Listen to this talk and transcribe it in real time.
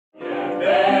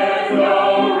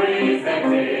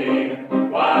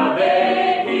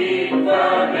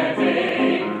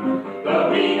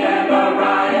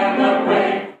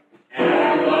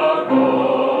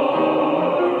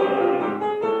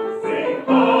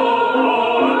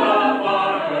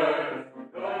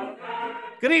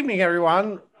Good evening,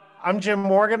 everyone. I'm Jim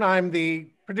Morgan. I'm the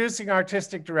producing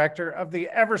artistic director of the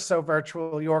ever so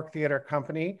virtual York Theatre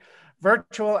Company,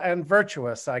 virtual and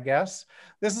virtuous, I guess.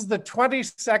 This is the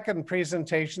 22nd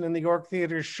presentation in the York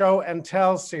Theatre's Show and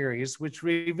Tell series, which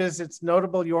revisits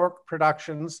notable York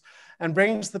productions and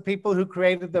brings the people who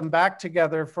created them back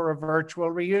together for a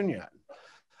virtual reunion.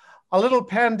 A little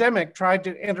pandemic tried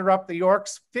to interrupt the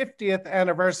York's 50th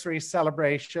anniversary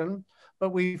celebration, but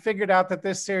we figured out that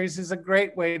this series is a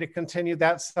great way to continue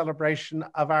that celebration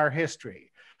of our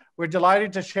history. We're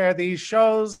delighted to share these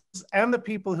shows and the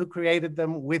people who created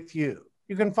them with you.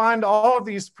 You can find all of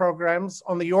these programs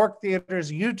on the York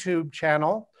Theatre's YouTube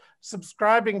channel.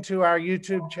 Subscribing to our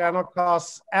YouTube channel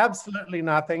costs absolutely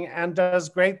nothing and does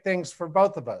great things for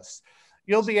both of us.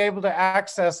 You'll be able to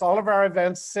access all of our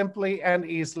events simply and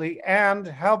easily, and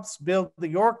helps build the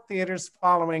York Theatre's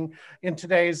following in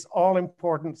today's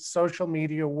all-important social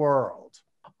media world.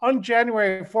 On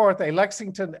January 4th, a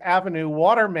Lexington Avenue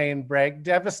water main break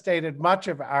devastated much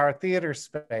of our theater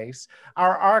space,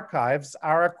 our archives,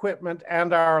 our equipment,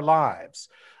 and our lives.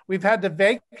 We've had to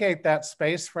vacate that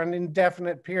space for an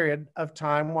indefinite period of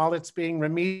time while it's being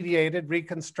remediated,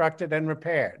 reconstructed, and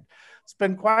repaired. It's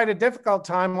been quite a difficult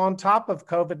time on top of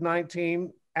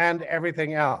COVID-19 and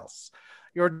everything else.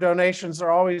 Your donations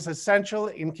are always essential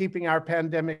in keeping our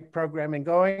pandemic programming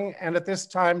going, and at this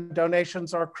time,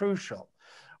 donations are crucial.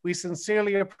 We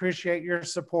sincerely appreciate your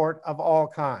support of all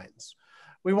kinds.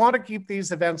 We want to keep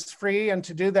these events free, and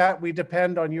to do that, we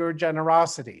depend on your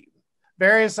generosity.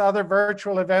 Various other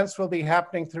virtual events will be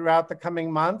happening throughout the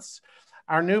coming months.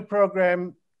 Our new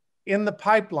program, In the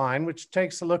Pipeline, which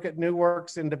takes a look at new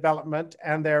works in development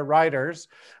and their writers,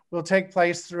 will take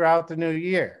place throughout the new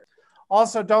year.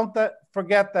 Also, don't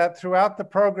forget that throughout the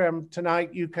program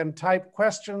tonight, you can type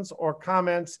questions or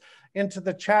comments into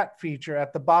the chat feature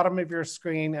at the bottom of your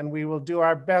screen, and we will do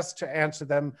our best to answer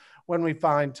them when we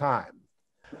find time.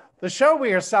 The show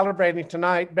we are celebrating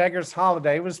tonight, Beggar's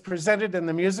Holiday, was presented in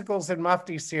the Musicals in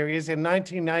Mufti series in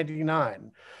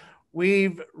 1999.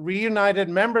 We've reunited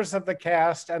members of the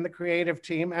cast and the creative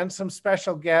team and some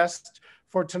special guests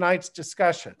for tonight's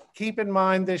discussion. Keep in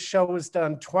mind, this show was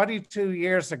done 22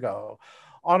 years ago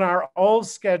on our old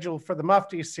schedule for the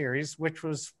Mufti series, which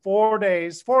was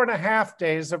 4.5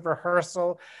 days of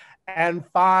rehearsal and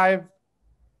 5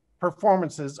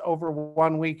 performances over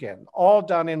one weekend, all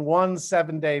done in one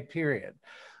 7-day period.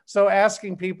 So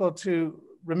asking people to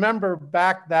remember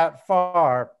back that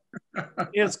far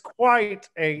is quite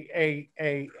a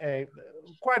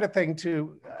thing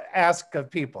to ask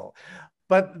of people.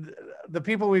 But the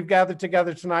people we've gathered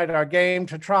together tonight are game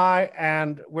to try,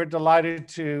 and we're delighted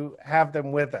to have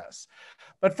them with us.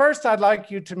 But first, I'd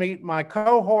like you to meet my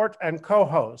cohort and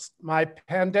co-host, my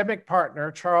pandemic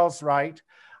partner, Charles Wright,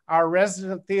 our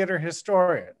resident theater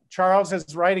historian. Charles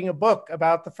is writing a book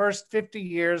about the first 50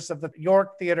 years of the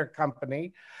York Theatre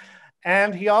Company,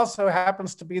 and he also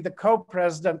happens to be the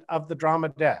co-president of the Drama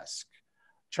Desk.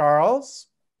 Charles?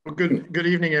 Well, good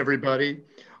evening, everybody.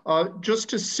 Just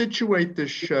to situate this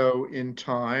show in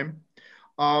time,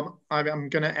 I'm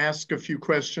going to ask a few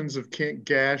questions of Kent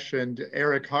Gash and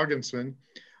Eric Hogginson.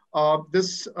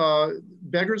 This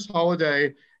Beggar's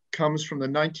Holiday comes from the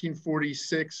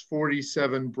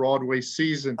 1946-47 Broadway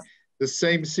season, the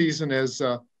same season as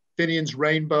Finian's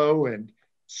Rainbow and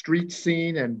Street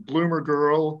Scene and Bloomer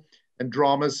Girl, and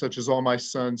dramas such as All My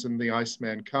Sons and The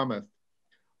Iceman Cometh.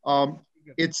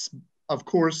 It's, of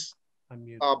course,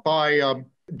 by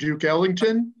Duke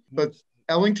Ellington, but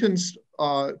Ellington's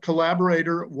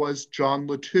collaborator was John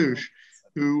Latouche,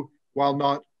 who, while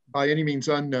not by any means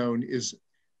unknown,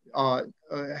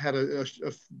 had a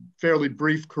fairly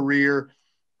brief career,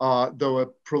 though a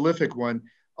prolific one.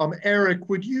 Eric,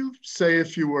 would you say a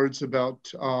few words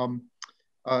about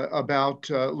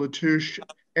Latouche?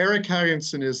 Eric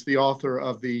Higginson is the author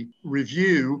of the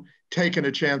review, Taking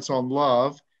a Chance on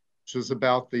Love, which is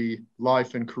about the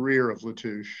life and career of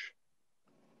Latouche,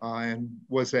 and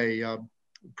was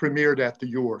premiered at the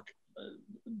York.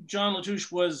 John Latouche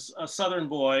was a Southern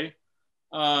boy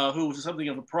who was something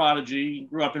of a prodigy,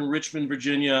 grew up in Richmond,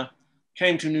 Virginia,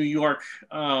 came to New York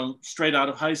straight out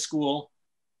of high school,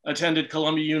 attended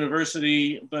Columbia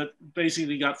University, but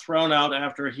basically got thrown out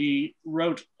after he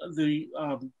wrote the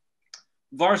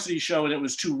varsity show and it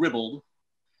was too ribald.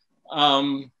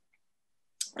 And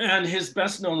his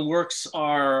best known works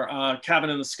are Cabin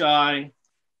in the Sky,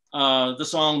 the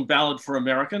song Ballad for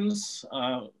Americans,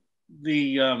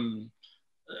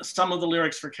 some of the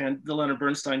lyrics for the Leonard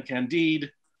Bernstein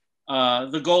Candide,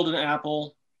 The Golden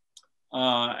Apple,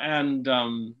 and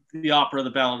the opera The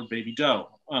Ballad of Baby Doe,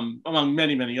 among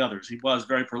many, many others. He was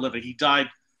very prolific. He died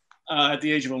at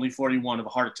the age of only 41 of a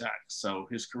heart attack. So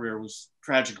his career was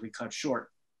tragically cut short.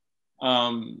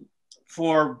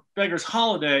 For Beggar's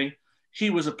Holiday, he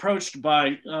was approached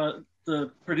by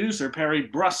the producer, Perry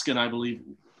Bruskin, I believe.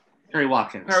 Perry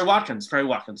Watkins,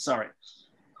 sorry.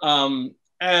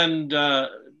 And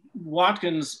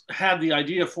Watkins had the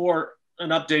idea for an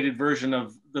updated version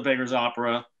of the Beggar's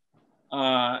Opera,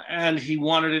 and he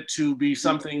wanted it to be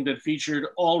something that featured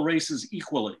all races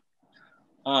equally.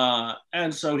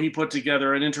 And so he put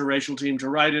together an interracial team to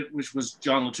write it, which was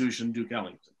John Latouche and Duke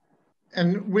Ellington.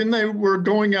 And when they were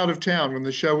going out of town, when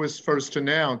the show was first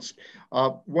announced,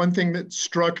 one thing that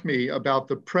struck me about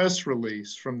the press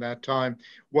release from that time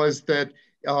was that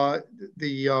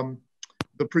the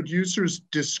producers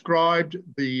described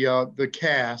the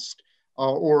cast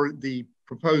or the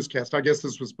proposed cast, I guess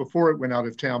this was before it went out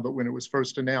of town, but when it was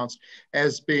first announced,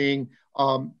 as being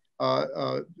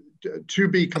to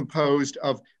be composed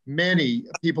of many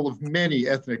people of many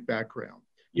ethnic backgrounds,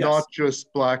 yes, not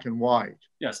just Black and white.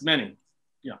 Yes, many.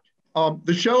 Yeah.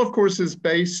 The show, of course, is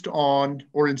based on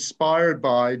or inspired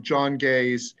by John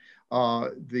Gay's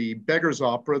The Beggar's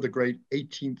Opera, the great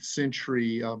 18th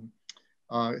century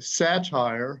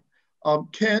satire.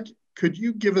 Kent, could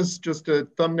you give us just a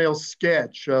thumbnail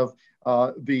sketch of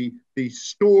the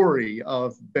story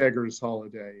of Beggar's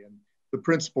Holiday and the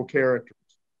principal characters?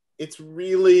 It's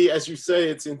really, as you say,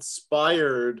 it's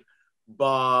inspired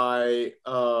by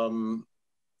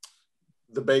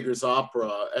the Beggar's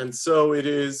Opera. And so it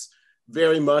is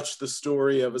very much the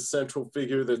story of a central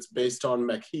figure that's based on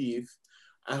Macheath,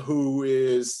 who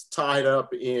is tied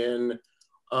up in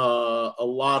a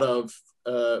lot of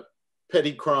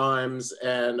petty crimes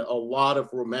and a lot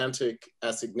of romantic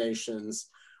assignations,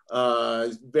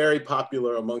 very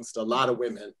popular amongst a lot of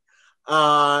women.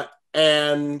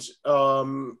 And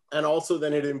also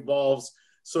then it involves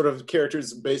sort of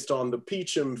characters based on the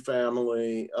Peachum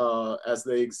family as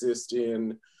they exist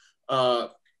in,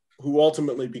 who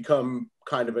ultimately become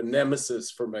kind of a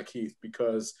nemesis for Macheath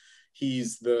because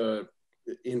he's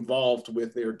involved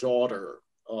with their daughter,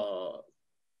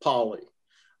 Polly,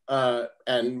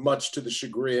 and much to the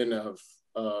chagrin of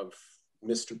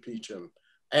Mr. Peachum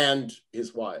and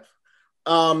his wife.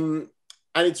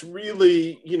 And it's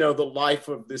really, you know, the life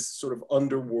of this sort of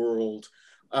underworld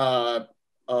of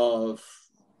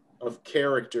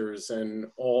characters and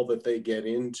all that they get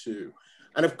into.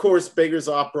 And of course, Beggar's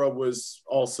Opera was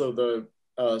also the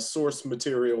source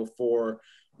material for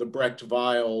the Brecht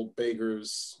Weill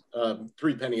Beggar's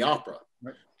Threepenny Opera.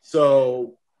 Right.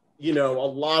 So, you know, a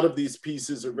lot of these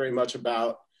pieces are very much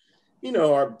about,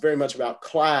 are very much about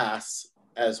class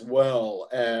as well.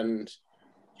 And,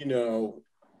 you know,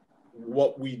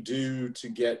 what we do to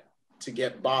get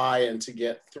by and to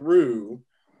get through.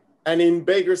 And in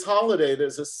Beggar's Holiday,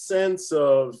 there's a sense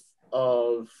of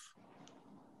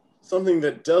something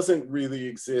that doesn't really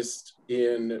exist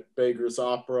in Beggar's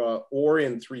Opera or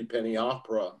in Threepenny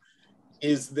Opera,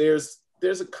 is there's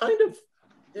a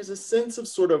sense of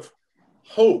sort of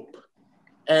hope.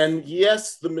 And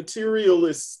yes, the material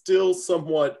is still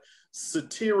somewhat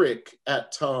satiric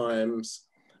at times,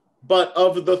 but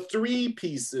of the three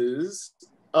pieces,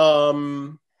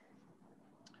 I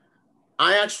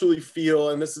actually feel,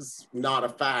 and this is not a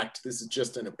fact, this is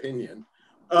just an opinion,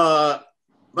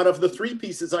 but of the three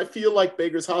pieces, I feel like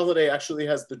Beggar's Holiday actually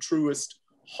has the truest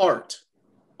heart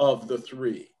of the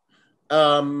three.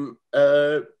 The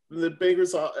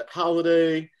Beggar's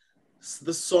Holiday,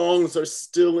 the songs are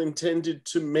still intended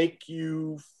to make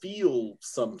you feel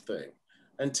something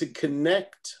and to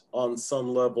connect on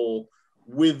some level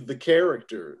with the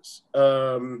characters.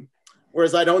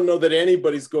 Whereas I don't know that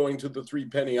anybody's going to the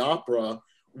Threepenny Opera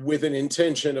with an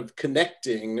intention of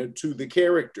connecting to the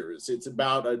characters. It's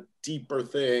about a deeper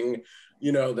thing,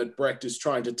 you know, that Brecht is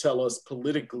trying to tell us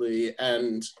politically.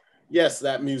 And yes,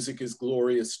 that music is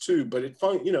glorious too, but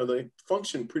they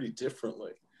function pretty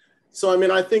differently. So, I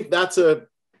mean, I think that's the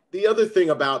other thing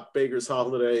about Beggar's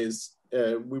Holiday is,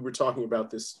 we were talking about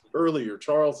this earlier,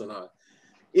 Charles and I,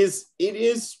 is it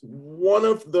is one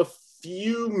of the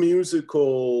few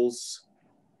musicals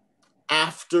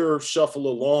after Shuffle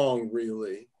Along,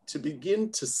 really, to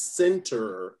begin to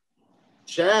center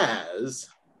jazz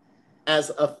as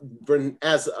a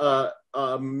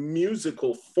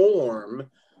musical form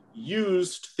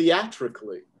used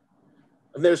theatrically.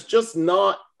 And there's just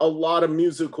not a lot of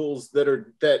musicals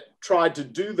that tried to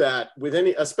do that with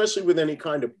especially with any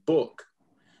kind of book,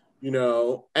 you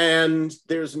know, and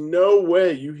there's no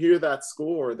way you hear that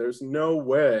score. There's no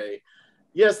way.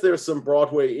 Yes, there's some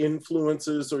Broadway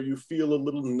influences, or you feel a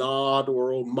little nod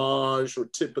or homage or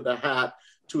tip of the hat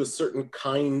to a certain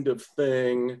kind of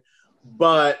thing.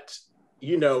 But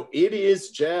you know, it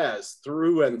is jazz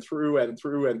through and through and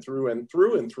through and through and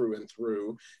through and through and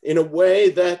through in a way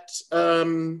that,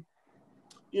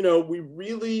 you know, we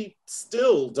really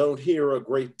still don't hear a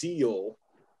great deal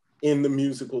in the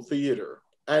musical theater.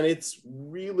 And it's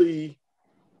really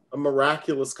a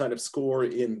miraculous kind of score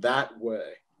in that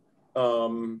way.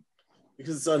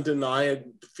 Because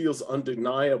feels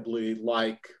undeniably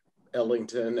like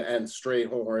Ellington and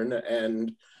Strayhorn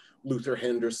and Luther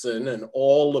Henderson, and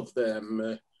all of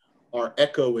them are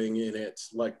echoing in it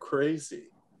like crazy,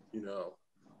 you know.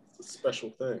 It's a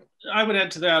special thing. I would add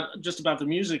to that, just about the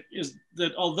music, is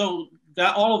that although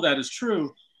that all of that is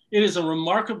true, it is a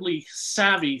remarkably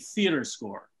savvy theater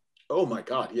score. Oh my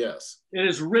God, yes. It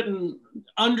is written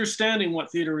understanding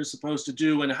what theater is supposed to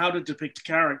do and how to depict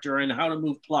character and how to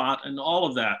move plot and all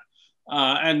of that.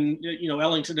 And you know,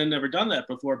 Ellington had never done that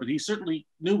before, but he certainly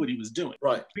knew what he was doing.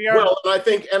 Right. Well,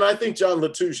 and I think John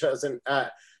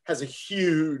Latouche has a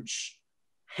huge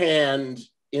hand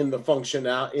in the function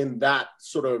out in that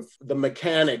sort of the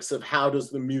mechanics of how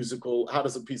does a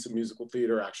piece of musical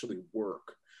theater actually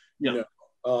work. Yeah. You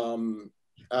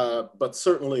know, but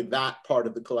certainly that part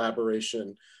of the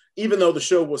collaboration, even though the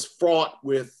show was fraught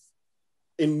with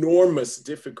enormous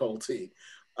difficulty,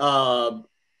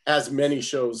 as many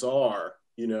shows are,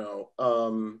 you know,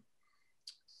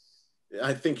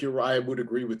 I think you're right. I would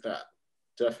agree with that,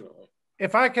 definitely.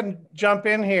 If I can jump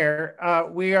in here,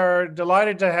 we are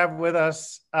delighted to have with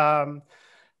us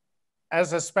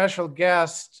as a special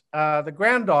guest, the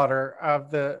granddaughter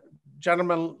of the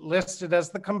gentleman listed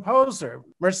as the composer.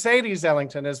 Mercedes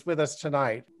Ellington is with us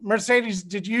tonight. Mercedes,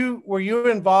 were you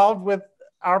involved with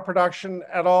our production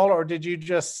at all, or did you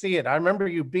just see it? I remember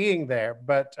you being there,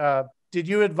 but did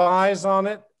you advise on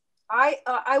it?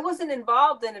 I wasn't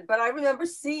involved in it, but I remember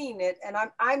seeing it, and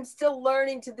I'm still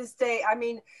learning to this day. I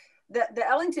mean, the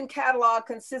Ellington catalog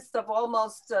consists of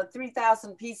almost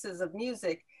 3,000 pieces of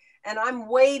music, and I'm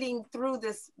wading through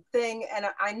this thing, and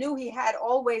I knew he had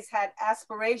always had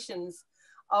aspirations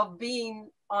of being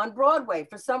on Broadway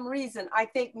for some reason. I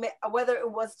think whether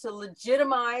it was to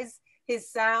legitimize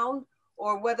his sound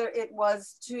or whether it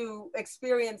was to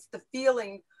experience the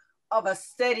feeling of a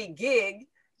steady gig,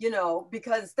 you know,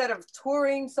 because instead of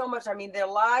touring so much, I mean, their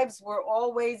lives were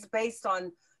always based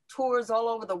on tours all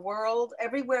over the world.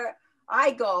 Everywhere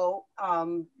I go,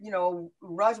 you know,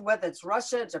 whether it's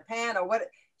Russia, Japan, or what,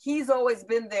 he's always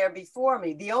been there before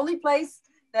me. The only place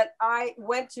that I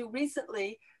went to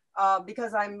recently,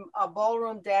 because I'm a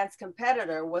ballroom dance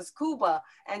competitor, was Cuba.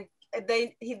 And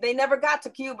they never got to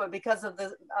Cuba because of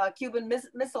the Cuban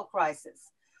Missile Crisis.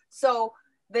 So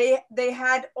they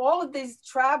had all of these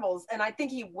travels, and I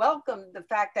think he welcomed the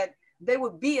fact that they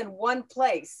would be in one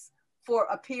place for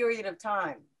a period of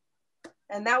time.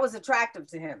 And that was attractive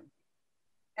to him.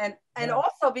 And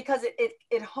also because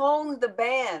it honed the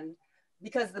band,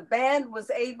 because the band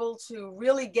was able to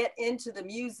really get into the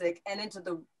music and into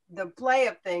the play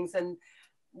of things, and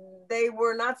they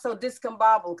were not so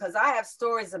discombobulated, because I have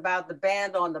stories about the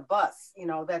band on the bus, you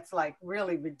know, that's like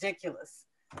really ridiculous.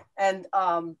 And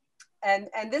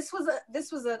this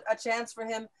was a chance for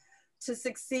him to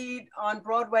succeed on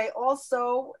Broadway,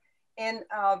 also in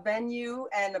a venue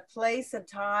and a place and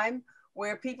time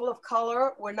where people of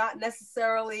color were not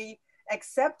necessarily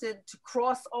accepted to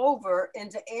cross over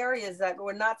into areas that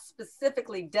were not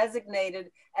specifically designated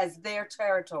as their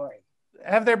territory.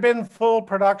 Have there been full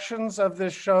productions of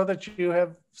this show that you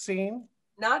have seen?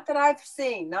 Not that I've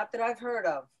seen, not that I've heard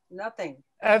of, nothing.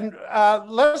 And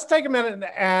let's take a minute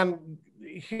and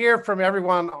hear from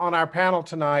everyone on our panel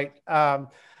tonight.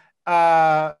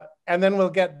 And then we'll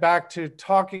get back to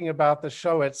talking about the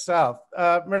show itself.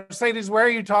 Mercedes, where are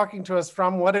you talking to us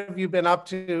from? What have you been up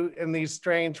to in these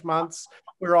strange months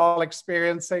we're all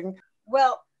experiencing?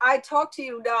 Well, I talked to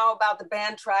you now about the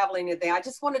band traveling today. I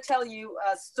just want to tell you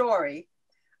a story.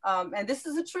 And this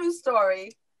is a true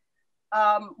story.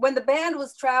 When the band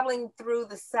was traveling through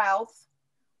the South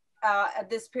at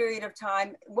this period of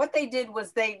time, what they did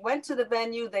was they went to the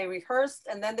venue, they rehearsed,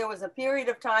 and then there was a period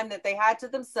of time that they had to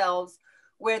themselves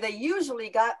where they usually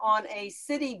got on a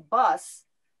city bus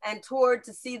and toured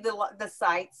to see the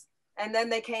sights, and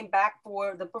then they came back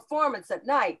for the performance at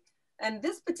night. And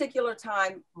this particular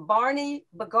time, Barney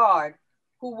Beggar,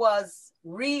 who was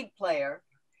reed player,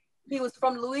 he was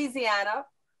from Louisiana,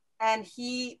 and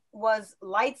he was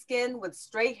light-skinned with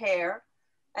straight hair,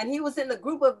 and he was in a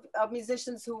group of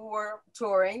musicians who were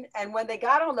touring. And when they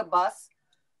got on the bus,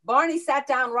 Barney sat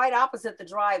down right opposite the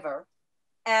driver,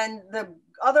 and the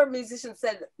other musician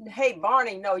said, "Hey,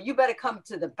 Barney, no, you better come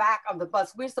to the back of the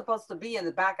bus. We're supposed to be in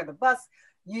the back of the bus.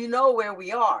 You know where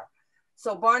we are."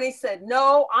 So Barney said,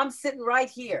 "No, I'm sitting right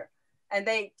here." And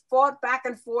they fought back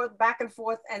and forth, back and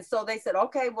forth. And so they said,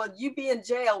 okay, well, you be in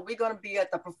jail. We're going to be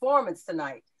at the performance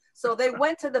tonight. So they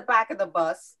went to the back of the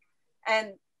bus,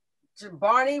 and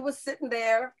Barney was sitting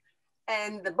there,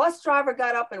 and the bus driver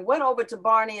got up and went over to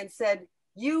Barney and said,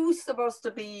 "You supposed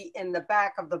to be in the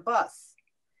back of the bus."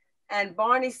 And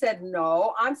Barney said,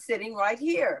 "No, I'm sitting right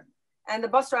here." And the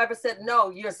bus driver said, "No,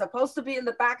 you're supposed to be in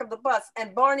the back of the bus."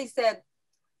 And Barney said,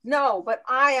 "No, but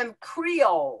I am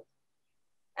Creole."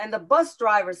 And the bus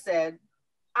driver said,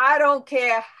 "I don't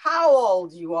care how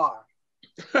old you are."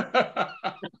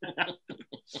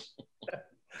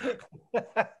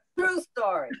 True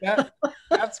story.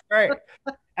 That's great.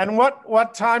 And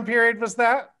what time period was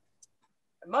that?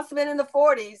 It must have been in the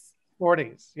 40s.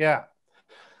 40s, yeah.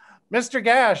 Mr.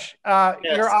 Gash, Yes.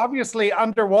 You're obviously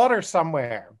underwater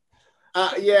somewhere.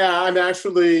 Yeah, I'm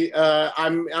actually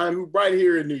I'm right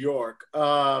here in New York,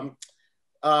 but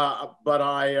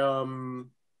I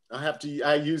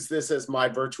use this as my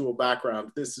virtual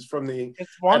background. This is from the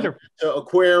It's wonderful.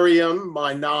 aquarium,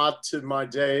 my nod to my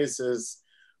days as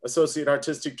Associate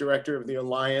Artistic Director of the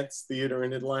Alliance Theater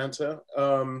in Atlanta.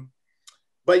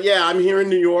 But yeah, I'm here in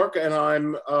New York, and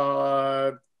I'm,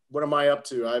 what am I up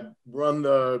to? I run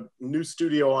the new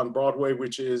studio on Broadway,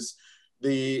 which is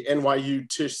the NYU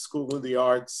Tisch School of the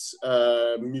Arts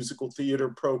musical theater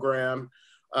program.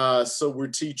 So we're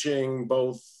teaching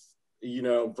both,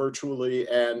 virtually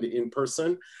and in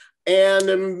person. And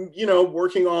I'm,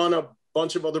 working on a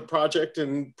bunch of other projects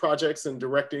and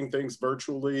directing things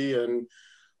virtually, and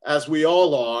as we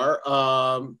all are,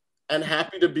 and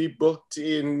happy to be booked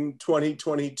in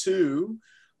 2022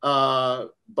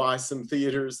 by some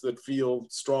theaters that feel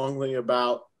strongly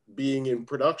about being in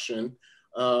production,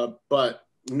 but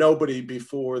nobody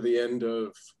before the end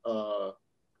of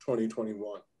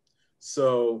 2021.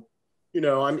 So,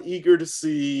 I'm eager to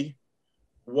see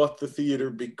what the theater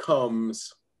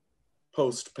becomes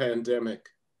post-pandemic,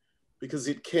 because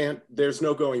there's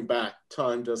no going back.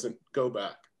 Time doesn't go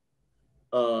back.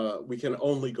 We can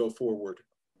only go forward,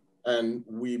 and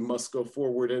we must go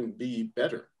forward and be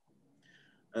better.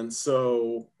 And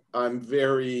so I'm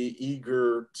very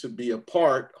eager to be a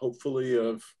part, hopefully,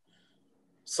 of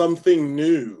something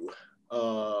new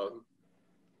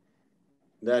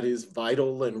that is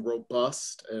vital and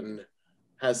robust and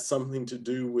has something to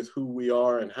do with who we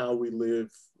are and how we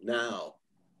live now.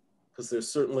 Because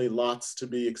there's certainly lots to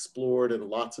be explored and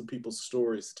lots of people's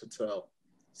stories to tell.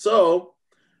 So,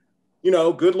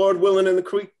 good Lord willing, and the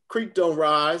creek don't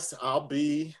rise, I'll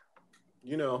be,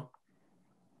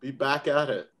 be back at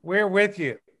it. We're with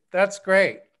you. That's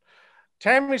great.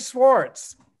 Tammy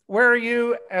Schwartz, where are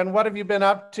you and what have you been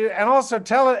up to? And also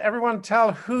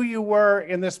tell who you were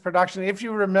in this production, if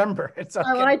you remember. It's okay.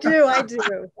 Oh, I do.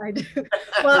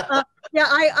 Well, yeah,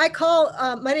 I call,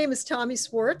 my name is Tommy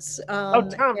Schwartz.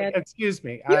 Tommy, excuse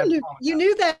me. You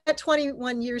knew that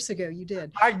 21 years ago, you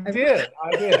did. I did.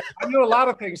 I knew a lot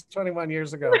of things 21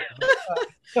 years ago.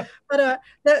 But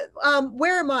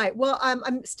where am I? Well,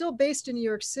 I'm still based in New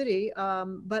York City,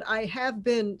 but I have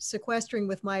been sequestering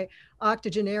with my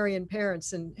octogenarian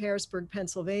parents in Harrisburg,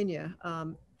 Pennsylvania,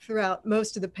 throughout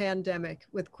most of the pandemic,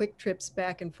 with quick trips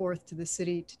back and forth to the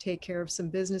city to take care of some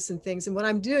business and things. And what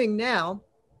I'm doing now,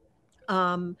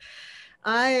 in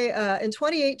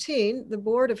 2018, the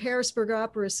board of Harrisburg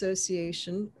Opera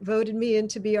Association voted me in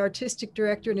to be artistic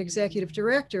director and executive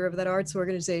director of that arts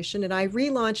organization. And I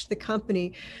relaunched the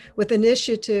company with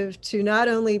initiative to not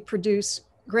only produce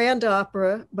grand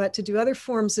opera, but to do other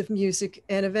forms of music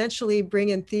and eventually bring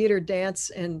in theater, dance,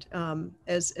 and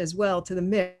as well to the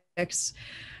mix.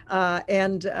 I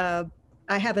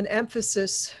have an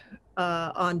emphasis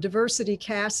on diversity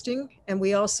casting, and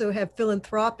we also have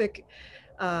philanthropic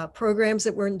programs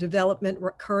that we're in development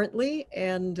currently,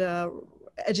 and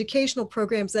educational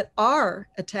programs that are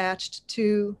attached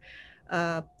to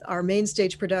our main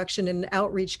stage production and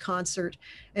outreach concert.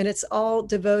 And it's all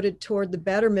devoted toward the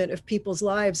betterment of people's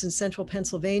lives in central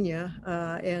Pennsylvania.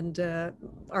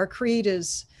 Our creed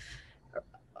is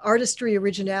artistry,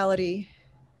 originality,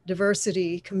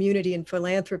 diversity, community, and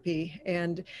philanthropy.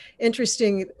 And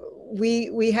interesting,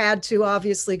 we had to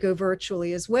obviously go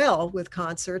virtually as well with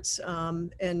concerts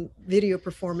and video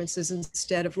performances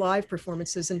instead of live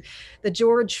performances. And the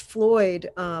George Floyd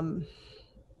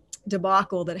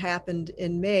debacle that happened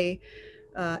in May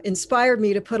inspired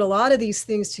me to put a lot of these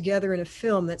things together in a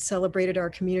film that celebrated our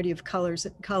community of color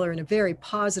in a very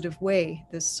positive way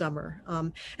this summer.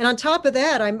 And on top of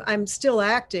that, I'm still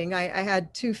acting. I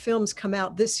had 2 films come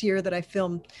out this year that I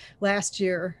filmed last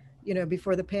year,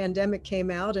 before the pandemic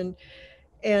came out.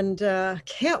 And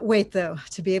can't wait, though,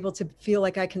 to be able to feel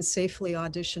like I can safely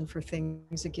audition for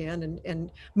things again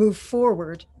and move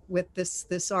forward with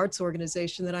this arts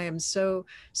organization that I am so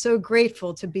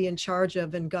grateful to be in charge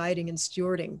of and guiding and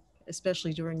stewarding,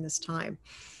 especially during this time.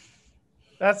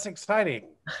 That's exciting.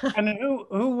 And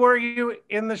who were you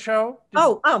in the show?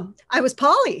 I was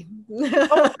Polly,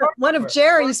 one of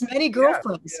Jerry's many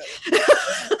girlfriends.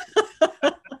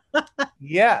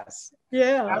 Yes.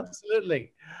 Yeah,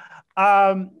 Absolutely.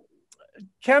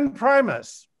 Ken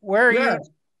Primus, where are you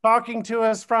talking to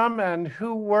us from, and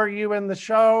who were you in the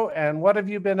show, and what have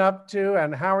you been up to,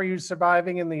 and how are you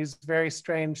surviving in these very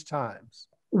strange times?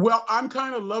 Well, I'm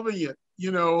kind of loving it,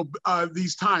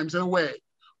 these times in a way.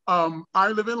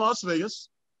 I live in Las Vegas,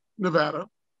 Nevada,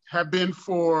 have been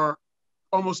for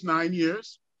almost 9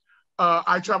 years.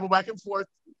 I travel back and forth.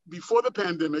 Before the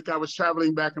pandemic, I was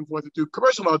traveling back and forth to do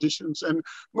commercial auditions and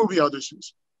movie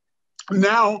auditions.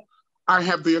 Now I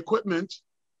have the equipment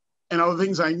and all the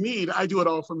things I need. I do it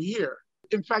all from here.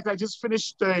 In fact, I just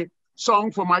finished a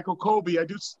song for Michael Colby. I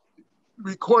do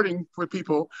recording for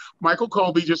people. Michael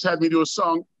Colby just had me do a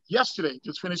song yesterday,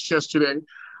 just finished yesterday.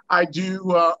 I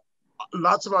do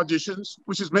lots of auditions,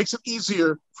 which makes it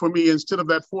easier for me instead of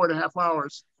that 4.5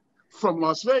 hours from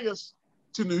Las Vegas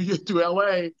to New York to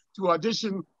LA to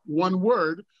audition one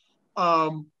word.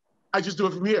 I just do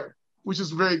it from here, which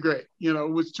is very great.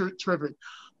 It was terrific.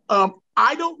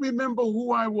 I don't remember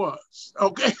who I was.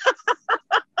 Okay.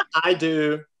 I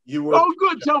do. You were. Oh,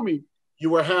 good. Tell me.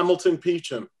 You were Hamilton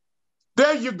Peachum.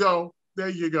 There you go. There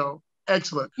you go.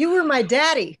 Excellent. You were my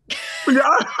daddy. Yeah.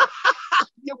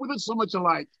 Yeah, we look so much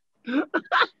alike.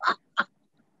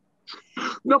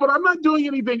 No, but I'm not doing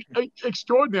anything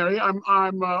extraordinary. I'm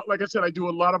like I said, I do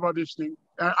a lot of auditioning.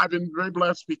 I've been very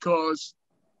blessed because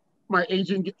my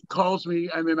agent calls me,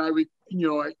 and then I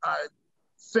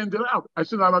send it out. I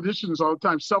send out auditions all the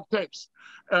time, self-tapes.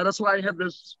 That's why I have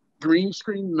this green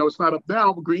screen. No, it's not up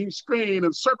down, but green screen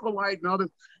and circle light and all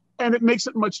this. And it makes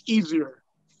it much easier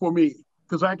for me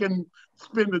because I can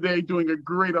spend the day doing a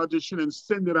great audition and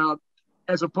send it out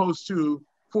as opposed to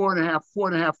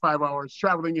 4.5, 5 hours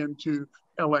traveling into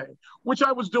LA, which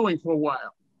I was doing for a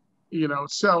while,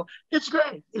 so it's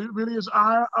great. It really is.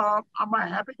 I'm a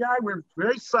happy guy. We're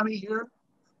very sunny here.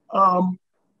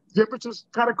 Temperature's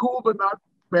kind of cool, but not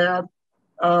bad.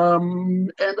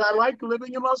 And I like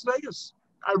living in Las Vegas.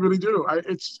 I really do.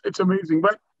 It's amazing.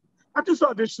 But I'm just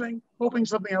auditioning, hoping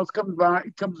something else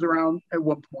comes around at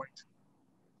one point.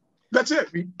 That's it.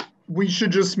 We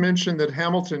should just mention that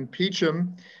Hamilton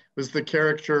Peachum was the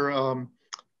character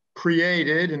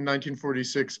created in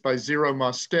 1946 by Zero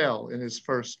Mostel in his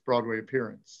first Broadway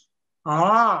appearance.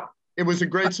 It was a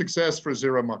great success for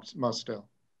Zero Mostel.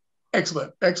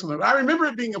 Excellent, excellent. I remember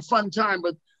it being a fun time,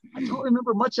 but I don't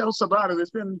remember much else about it.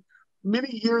 There's been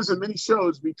many years and many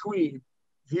shows between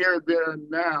here, there, and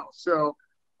now. So,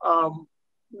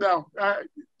 no, I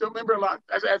don't remember a lot.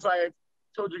 As I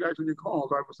told you guys when you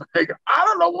called, I was like, I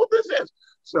don't know what this is.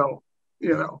 So,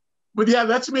 but yeah,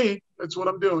 that's me. That's what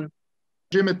I'm doing.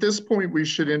 Jim, at this point, we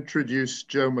should introduce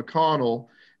Joe McConnell.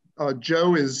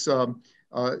 Joe is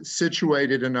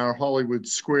situated in our Hollywood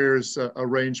Squares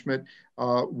arrangement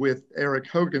with Eric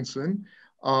Hoganson.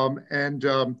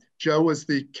 Joe was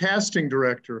the casting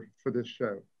director for this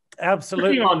show.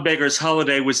 Absolutely. Working on Beggar's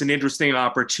Holiday was an interesting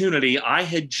opportunity. I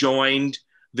had joined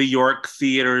the York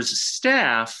Theater's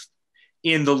staff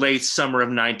in the late summer of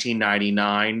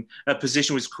 1999. A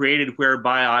position was created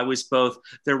whereby I was both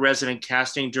their resident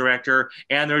casting director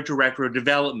and their director of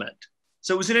development.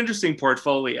 So it was an interesting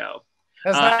portfolio.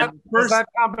 Has that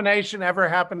combination ever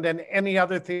happened in any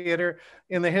other theater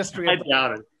in the history of I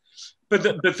doubt it. But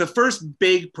the first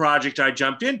big project I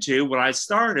jumped into when I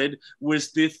started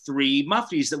was the 3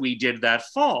 Mufties that we did that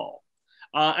fall.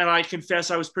 And I confess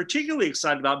I was particularly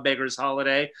excited about Beggar's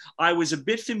Holiday. I was a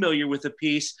bit familiar with the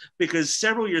piece because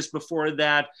several years before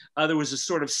that, there was a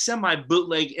sort of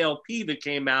semi-bootleg LP that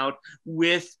came out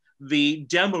with the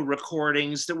demo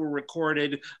recordings that were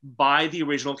recorded by the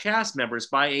original cast members,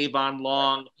 by Avon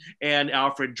Long and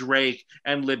Alfred Drake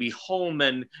and Libby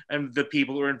Holman and the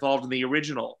people who were involved in the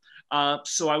original.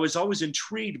 So I was always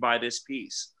intrigued by this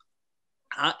piece.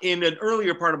 In an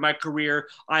earlier part of my career,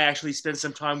 I actually spent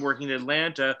some time working in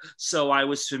Atlanta, so I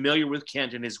was familiar with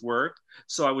Kent and his work.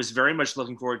 So I was very much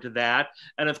looking forward to that.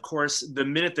 And of course, the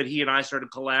minute that he and I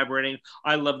started collaborating,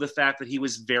 I love the fact that he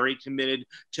was very committed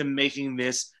to making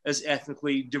this as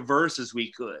ethnically diverse as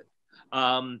we could.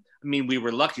 I mean, we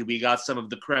were lucky. We got some of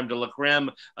the creme de la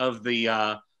creme of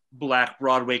the Black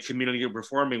Broadway community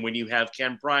performing when you have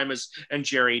Ken Primus and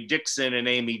Jerry Dixon and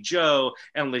Amy Jo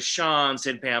and LaShance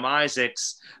and Pam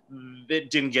Isaacs. It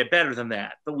didn't get better than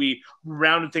that. But we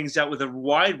rounded things out with a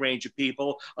wide range of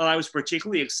people. And I was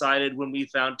particularly excited when we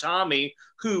found Tommy,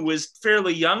 who was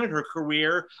fairly young in her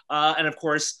career, and of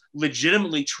course,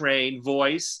 legitimately trained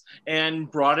voice,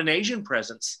 and brought an Asian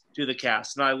presence to the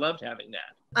cast. And I loved having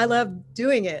that. I love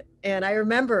doing it. And I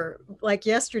remember like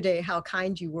yesterday how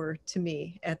kind you were to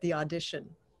me at the audition,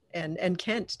 and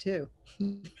Kent too.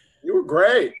 You were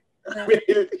great. I mean,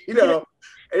 you know,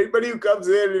 anybody who comes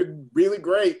in and really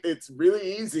great, it's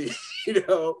really easy. You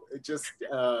know, it just.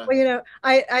 Well, you know,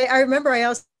 I remember I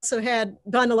also had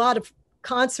done a lot of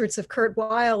concerts of Kurt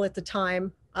Weill at the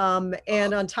time.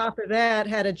 And on top of that,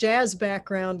 had a jazz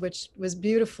background, which was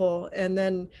beautiful. And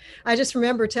then I just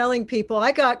remember telling people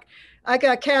I got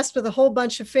cast with a whole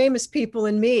bunch of famous people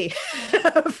in me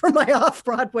for my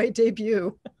off-Broadway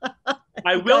debut.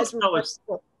 I will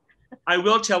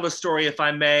tell a story, if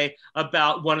I may,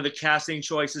 about one of the casting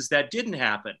choices that didn't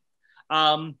happen.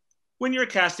 When you're a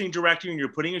casting director and you're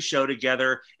putting a show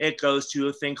together, it goes to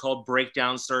a thing called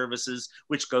breakdown services,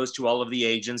 which goes to all of the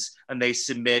agents, and they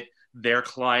submit their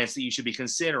clients that you should be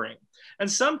considering.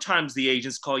 And sometimes the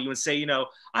agents call you and say, you know,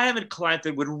 I have a client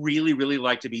that would really, really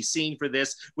like to be seen for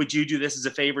this. Would you do this as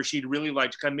a favor? She'd really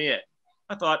like to come in.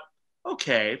 I thought,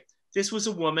 okay, this was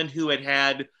a woman who had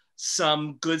had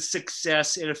some good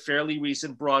success in a fairly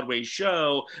recent Broadway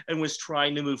show and was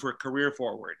trying to move her career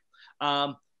forward.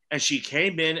 And she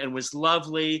came in and was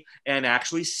lovely and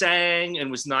actually sang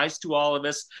and was nice to all of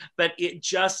us, but it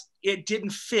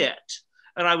didn't fit.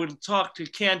 And I would talk to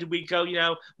Ken, and we'd go, you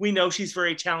know, we know she's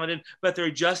very talented, but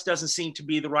there just doesn't seem to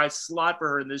be the right slot for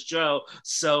her in this show.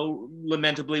 So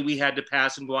lamentably, we had to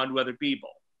pass and go on to other people.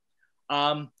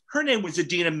 Her name was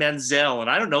Idina Menzel, and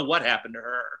I don't know what happened to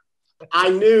her. I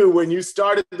knew when you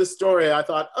started the story, I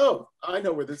thought, oh, I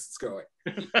know where this is going.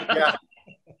 Yeah,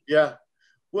 yeah.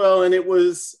 Well, and it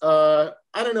was, I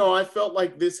don't know, I felt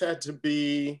like this had to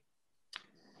be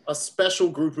a special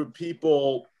group of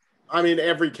people. I mean,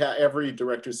 every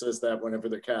director says that whenever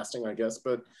they're casting, I guess.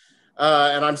 But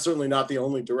and I'm certainly not the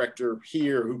only director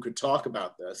here who could talk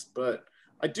about this. But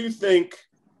I do think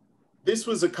this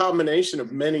was a combination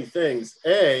of many things.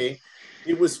 It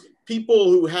was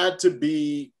people who had to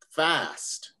be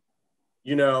fast,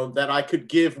 you know, that I could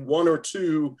give one or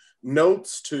two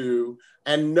notes to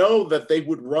and know that they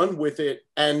would run with it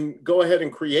and go ahead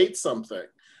and create something.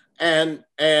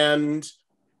 And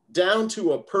down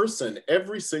to a person,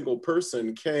 every single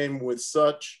person came with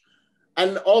such,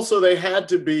 and also they had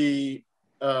to be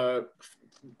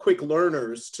quick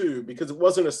learners too, because it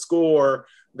wasn't a score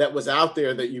that was out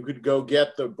there that you could go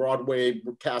get the Broadway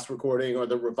cast recording or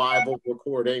the revival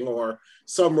recording or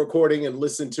some recording and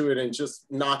listen to it and just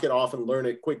knock it off and learn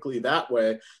it quickly that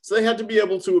way. So they had to be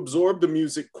able to absorb the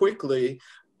music quickly.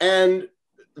 And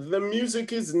the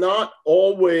music is not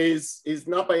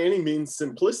by any means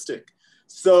simplistic.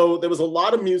 So there was a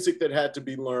lot of music that had to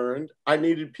be learned. I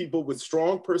needed people with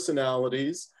strong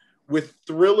personalities, with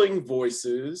thrilling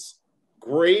voices,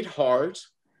 great heart,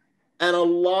 and a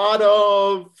lot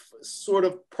of sort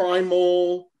of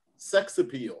primal sex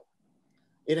appeal.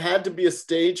 It had to be a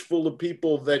stage full of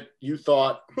people that you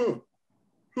thought,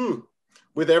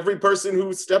 with every person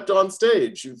who stepped on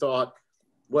stage, you thought,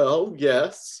 well,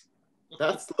 yes,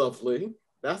 that's lovely.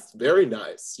 That's very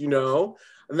nice, you know?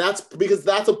 And that's because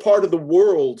that's a part of the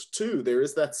world too. There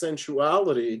is that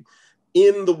sensuality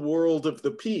in the world of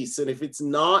the piece. And if it's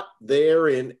not there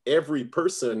in every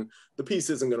person, the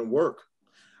piece isn't going to work.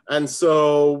 And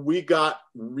so we got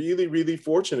really, really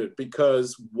fortunate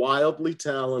because wildly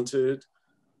talented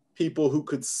people who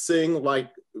could sing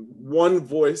like one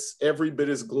voice every bit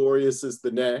as glorious as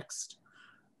the next.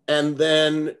 And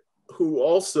then who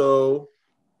also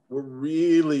were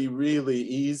really, really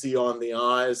easy on the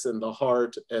eyes and the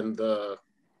heart and the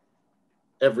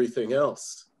everything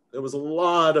else. There was a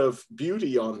lot of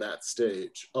beauty on that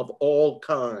stage of all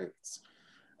kinds.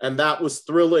 And that was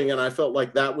thrilling. And I felt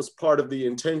like that was part of the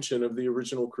intention of the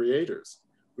original creators,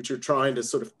 which are trying to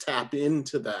sort of tap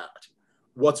into that.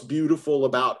 What's beautiful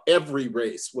about every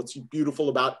race, what's beautiful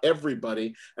about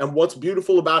everybody, and what's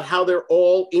beautiful about how they're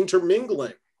all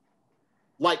intermingling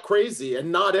like crazy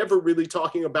and not ever really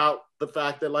talking about the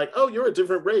fact that like, oh, you're a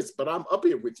different race, but I'm up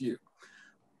here with you.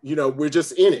 You know, we're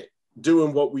just in it,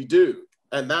 doing what we do.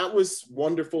 And that was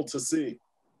wonderful to see,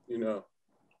 you know.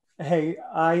 Hey,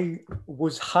 I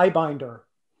was Highbinder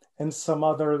and some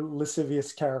other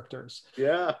lascivious characters.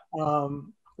 Yeah.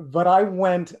 But I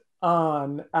went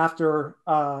on after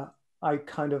I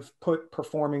kind of put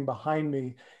performing behind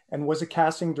me and was a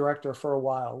casting director for a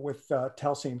while with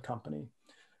Telsey Company.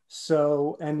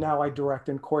 So, and now I direct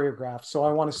and choreograph. So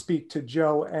I want to speak to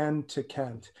Joe and to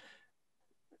Kent.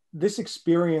 This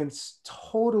experience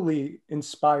totally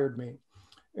inspired me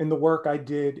in the work I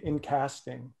did in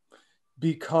casting,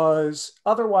 because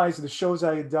otherwise the shows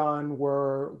I had done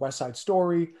were West Side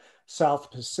Story,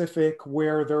 South Pacific,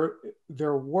 where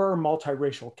there were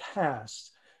multiracial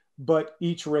casts, but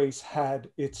each race had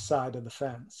its side of the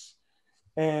fence.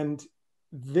 And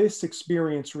this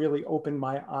experience really opened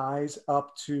my eyes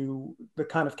up to the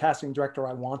kind of casting director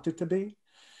I wanted to be,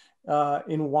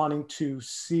 in wanting to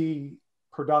see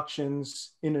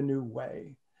productions in a new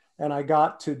way. And I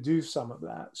got to do some of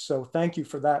that. So thank you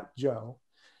for that, Joe.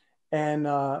 And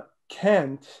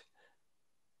Kent,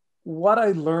 what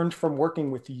I learned from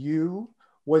working with you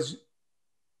was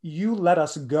you let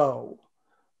us go,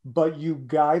 but you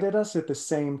guided us at the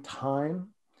same time.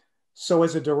 So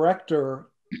as a director,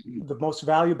 the most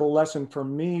valuable lesson for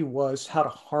me was how to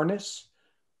harness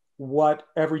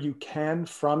whatever you can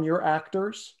from your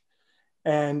actors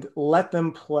and let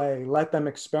them play, let them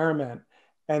experiment.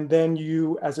 And then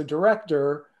you, as a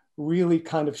director, really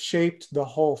kind of shaped the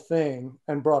whole thing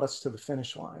and brought us to the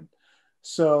finish line.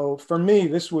 So for me,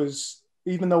 this was,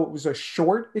 even though it was a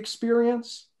short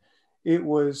experience, it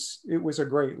was a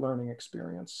great learning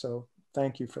experience. So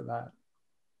thank you for that.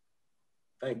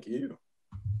 Thank you.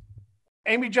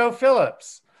 Amy Jo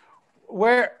Phillips,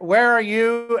 where are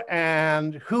you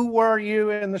and who were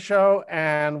you in the show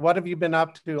and what have you been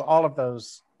up to? All of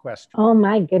those questions. Oh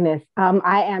my goodness.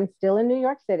 I am still in New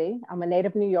York City. I'm a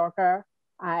native New Yorker.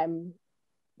 I'm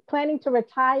planning to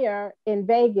retire in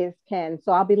Vegas, Ken,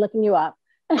 so I'll be looking you up.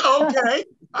 Okay.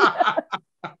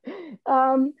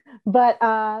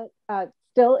 But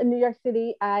still in New York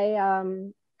City. I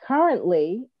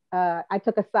currently, I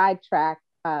took a sidetrack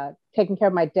taking care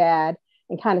of my dad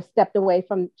and kind of stepped away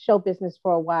from show business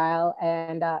for a while.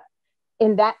 And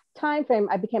in that time frame,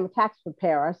 I became a tax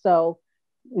preparer. So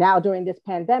now during this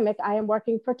pandemic, I am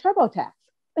working for TurboTax,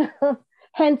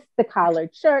 hence the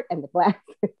collared shirt and the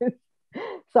glasses.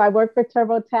 So I work for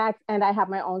TurboTax and I have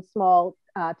my own small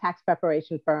tax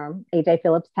preparation firm, AJ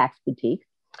Phillips Tax Boutique.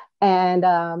 And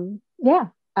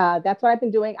that's what I've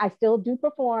been doing. I still do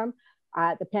perform.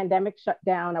 The pandemic shut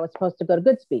down. I was supposed to go to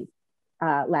Goodspeed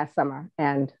last summer.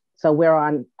 And so we're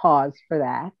on pause for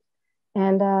that.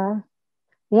 And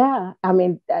I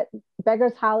mean,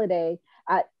 Beggar's Holiday,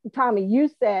 Tommy,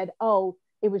 you said, oh,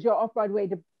 it was your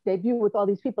off-Broadway debut with all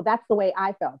these people. That's the way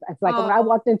I felt. It's like when I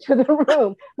walked into the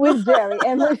room with Jerry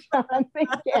and with Sean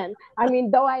again. I mean,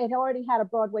 though I had already had a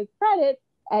Broadway credit,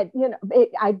 and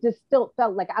I just still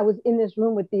felt like I was in this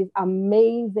room with these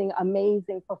amazing,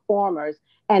 amazing performers,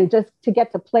 and just to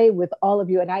get to play with all of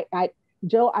you. And I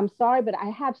Joe, I'm sorry, but I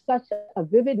have such a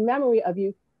vivid memory of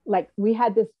you. Like we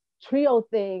had this trio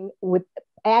thing with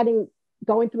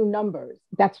going through numbers.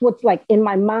 That's what's like in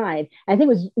my mind. I think it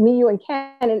was me, you, and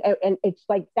Ken, and it's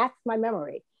like, that's my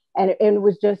memory. And it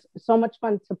was just so much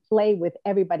fun to play with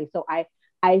everybody. So I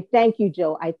thank you,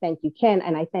 Joe. I thank you, Ken.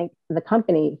 And I thank the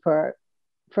company for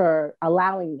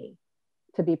allowing me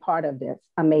to be part of this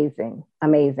amazing,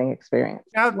 amazing experience.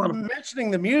 Now,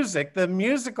 mentioning the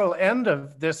musical end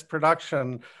of this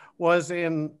production was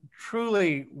in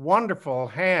truly wonderful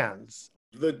hands.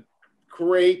 The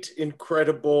great,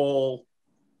 incredible,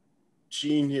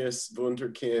 genius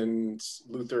wunderkind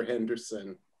Luther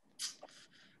Henderson.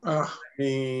 I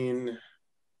mean,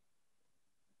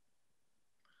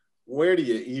 where do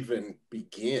you even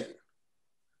begin?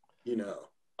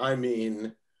 I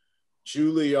mean,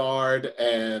 Juilliard,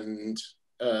 and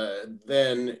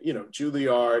then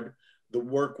Juilliard, the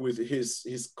work with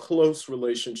his close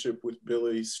relationship with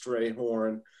Billy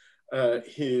Strayhorn,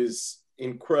 his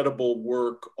incredible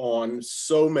work on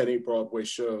so many Broadway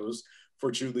shows for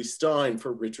Julie Stein,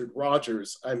 for Richard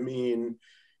Rodgers. I mean,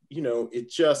 it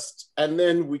just, and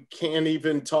then we can't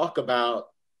even talk about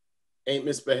Ain't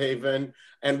Misbehavin',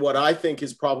 and what I think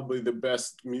is probably the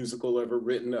best musical ever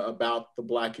written about the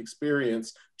Black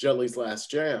experience, Jelly's Last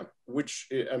Jam, which,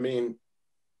 I mean,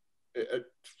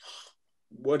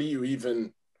 what do you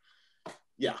even,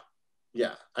 yeah.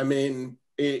 I mean,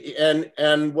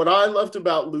 and what I loved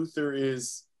about Luther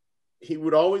is he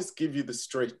would always give you the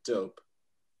straight dope.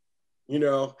 You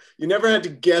never had to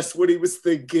guess what he was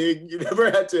thinking. You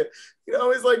never had to,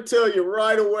 always like tell you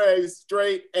right away,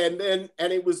 straight. And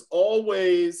it was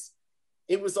always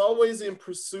in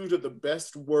pursuit of the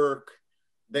best work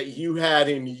that you had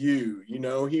in you.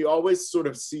 He always sort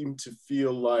of seemed to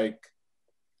feel like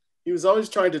he was always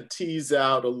trying to tease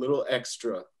out a little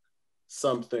extra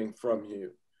something from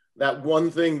you. that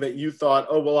one thing that you thought,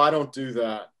 oh, well, I don't do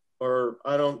that, or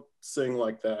I don't sing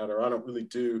like that, or I don't really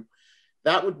do,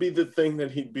 that would be the thing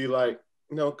that he'd be like,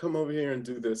 no, come over here and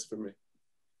do this for me,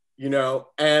 you know?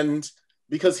 And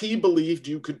because he believed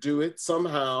you could do it,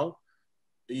 somehow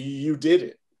you did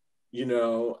it, you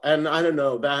know? And I don't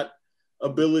know, that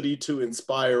ability to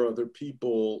inspire other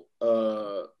people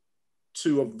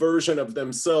to a version of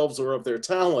themselves or of their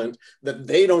talent that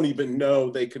they don't even know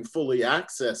they can fully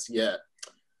access yet.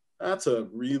 That's a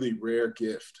really rare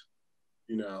gift.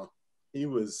 You know, he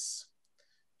was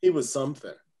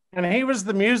something. And he was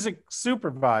the music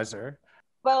supervisor.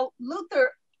 Well,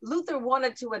 Luther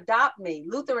wanted to adopt me.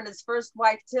 Luther and his first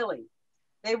wife, Tilly.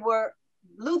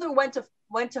 Luther went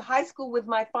to high school with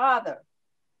my father,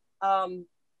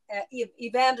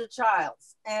 Evander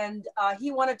Childs, and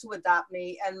he wanted to adopt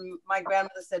me, and my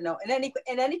grandmother said no. In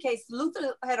any case,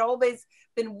 Luther had always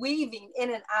been weaving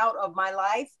in and out of my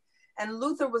life, and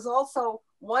Luther was also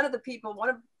one of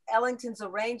Ellington's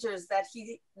arrangers that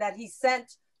he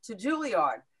sent to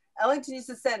Juilliard. Ellington used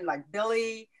to send like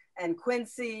Billy and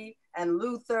Quincy and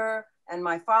Luther and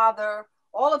my father,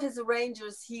 all of his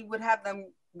arrangers. He would have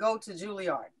them go to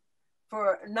Juilliard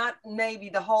for not maybe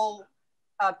the whole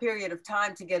period of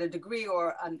time to get a degree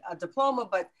or a diploma,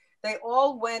 but they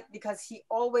all went because he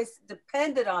always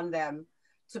depended on them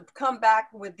to come back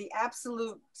with the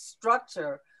absolute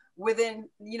structure within,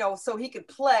 you know, so he could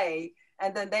play.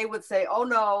 And then they would say, oh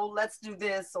no, let's do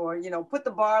this, or, you know, put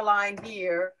the bar line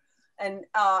here and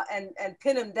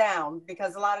pin him down,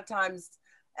 because a lot of times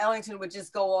Ellington would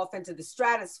just go off into the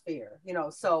stratosphere, you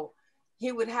know, so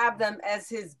he would have them as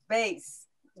his base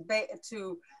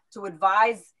to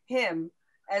advise him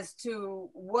as to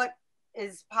what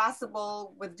is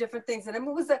possible with different things. And it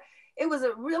was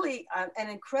a really an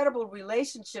incredible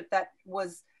relationship that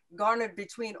was garnered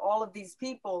between all of these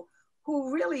people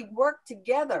who really work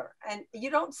together. And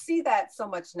you don't see that so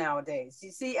much nowadays.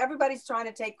 You see, everybody's trying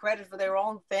to take credit for their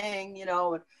own thing, you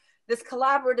know. This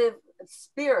collaborative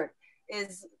spirit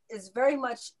is very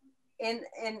much in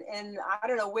I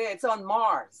don't know where, it's on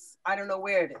Mars. I don't know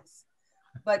where it is.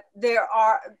 But there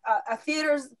are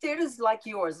theaters like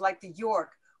yours, like the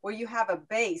York, where you have a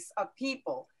base of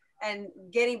people, and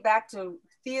getting back to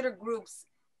theater groups,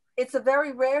 it's a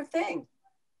very rare thing.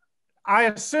 I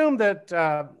assume that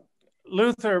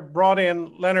Luther brought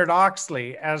in Leonard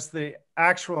Oxley as the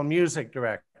actual music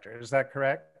director. Is that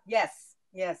correct? Yes,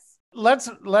 yes. Let's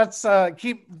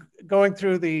keep going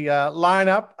through the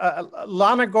lineup.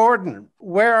 Lana Gordon,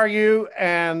 where are you,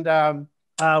 and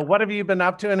what have you been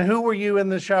up to, and who were you in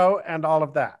the show, and all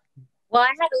of that? Well, I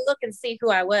had to look and see who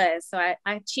I was, so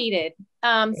I cheated.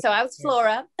 So I was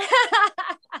Flora.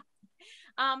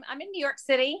 I'm in New York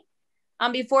City.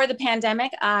 Before the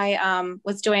pandemic, I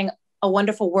was doing A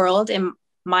Wonderful World in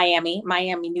Miami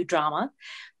New Drama,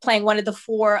 playing one of the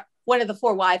four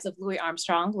wives of Louis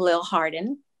Armstrong, Lil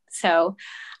Hardin. So,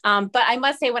 but I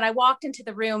must say, when I walked into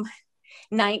the room,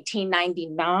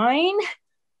 1999,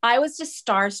 I was just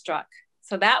starstruck.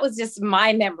 So that was just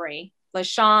my memory.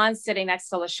 LaShawn, sitting next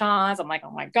to LaShawn's, I'm like,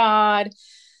 oh my God.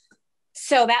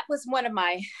 So that was one of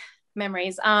my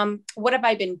memories. What have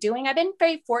I been doing? I've been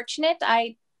very fortunate.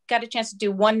 I got a chance to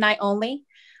do One Night Only,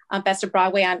 Best of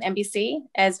Broadway on NBC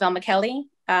as Velma Kelly,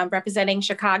 representing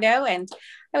Chicago. And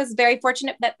I was very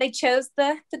fortunate that they chose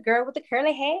the girl with the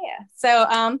curly hair.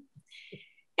 So,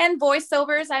 and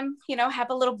voiceovers, I'm, have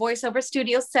a little voiceover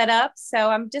studio set up. So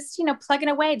I'm just, plugging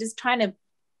away, just trying to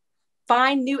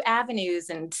find new avenues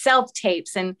and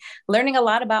self-tapes and learning a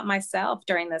lot about myself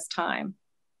during this time.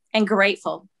 And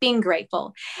being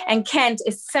grateful. And Kent,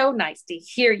 it's so nice to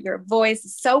hear your voice.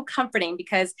 It's so comforting,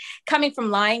 because coming from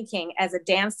Lion King as a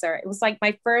dancer, it was like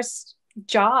my first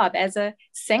job as a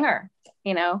singer,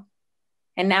 and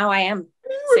now I am.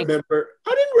 I didn't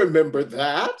remember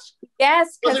that.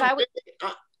 Yes, because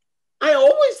I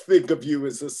always think of you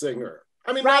as a singer.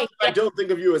 I mean, right. I don't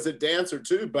think of you as a dancer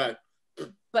too, but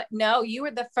no, you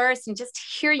were the first, and just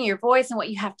hearing your voice and what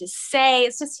you have to say,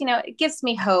 it's just, it gives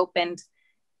me hope, and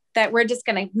that we're just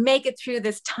going to make it through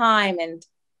this time, and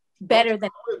better than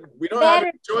we don't have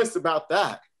a choice about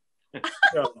that.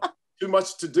 Too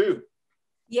much to do.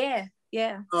 Yeah.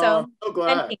 So so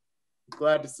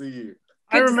glad to see you.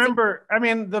 I remember,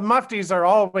 the Mufties are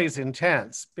always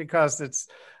intense, because it's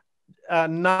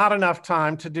not enough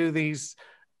time to do these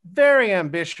very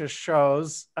ambitious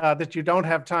shows that you don't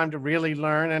have time to really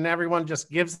learn, and everyone just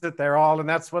gives it their all, and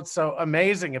that's what's so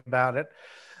amazing about it.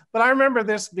 But I remember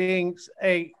this being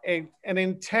an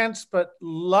intense but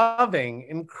loving,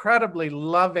 incredibly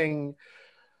loving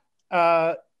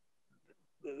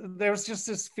there was just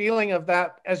this feeling of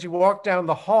that as you walk down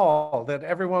the hall, that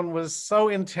everyone was so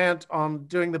intent on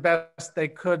doing the best they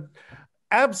could,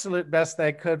 absolute best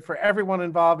they could for everyone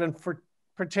involved, and for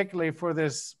particularly for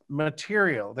this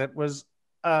material that was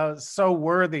so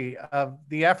worthy of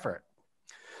the effort.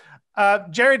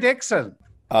 Jerry Dixon.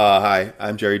 Hi,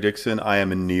 I'm Jerry Dixon. I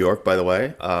am in New York, by the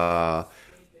way.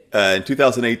 In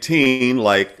 2018,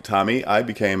 like Tommy, I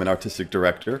became an artistic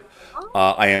director.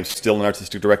 I am still an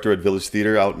artistic director at Village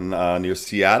Theater out in near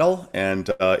Seattle, and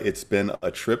it's been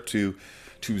a trip to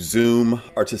Zoom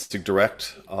artistic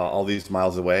direct all these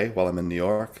miles away while I'm in New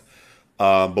York.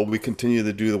 But we continue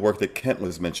to do the work that Kent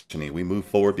was mentioning. We move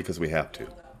forward because we have to.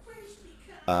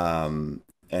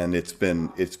 And it's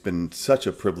been such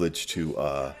a privilege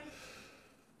to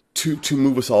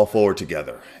move us all forward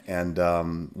together. And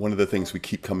one of the things we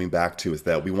keep coming back to is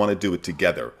that we want to do it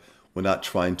together. We're not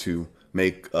trying to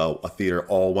make a theater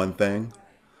all one thing.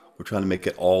 We're trying to make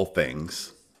it all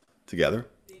things together.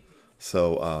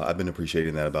 So I've been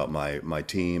appreciating that about my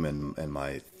team and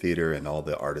my theater and all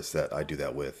the artists that I do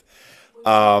that with.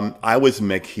 I was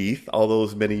McHeath all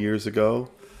those many years ago.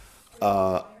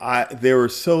 They were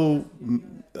so.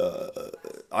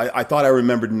 I thought I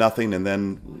remembered nothing, and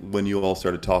then when you all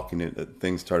started talking,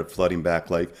 things started flooding back.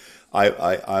 Like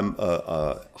I'm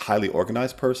a highly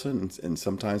organized person, and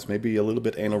sometimes maybe a little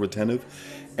bit anal retentive,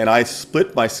 and I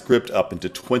split my script up into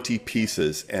 20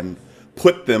 pieces and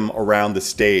put them around the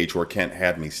stage where Kent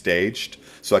had me staged,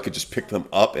 so I could just pick them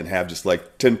up and have just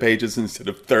like 10 pages instead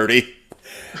of 30.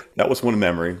 That was one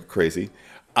memory, crazy.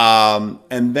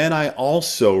 And then I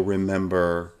also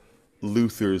remember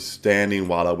Luther's standing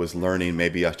while I was learning,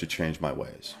 maybe I should change my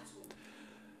ways.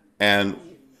 And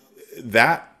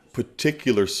that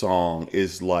particular song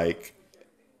is like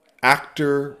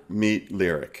actor meet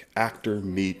lyric, actor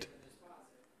meet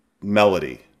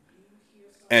melody.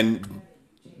 And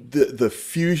the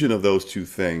fusion of those two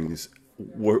things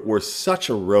were such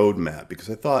a roadmap, because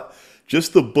I thought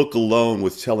just the book alone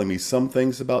was telling me some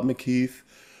things about McHeath,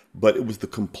 but it was the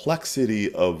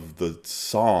complexity of the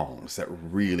songs that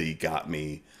really got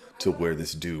me to where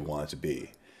this dude wanted to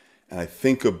be. And I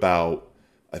think about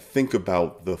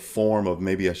the form of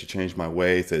Maybe I Should Change My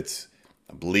Ways. It's,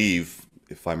 I believe,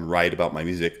 if I'm right about my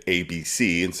music,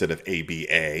 ABC instead of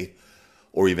ABA,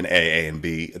 or even A and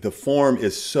B. The form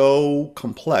is so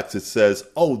complex. It says,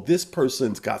 oh, this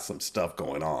person's got some stuff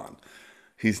going on.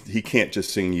 He can't just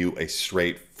sing you a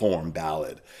straight form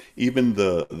ballad. Even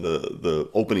the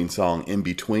opening song, In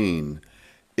Between,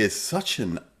 is such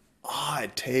an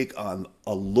odd take on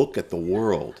a look at the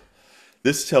world.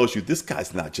 This tells you this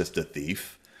guy's not just a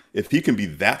thief. If he can be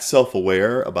that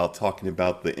self-aware about talking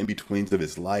about the in-betweens of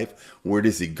his life, where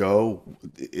does he go?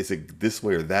 Is it this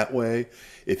way or that way?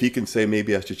 If he can say,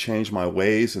 maybe I should change my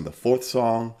ways in the fourth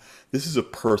song, this is a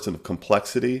person of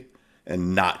complexity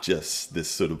and not just this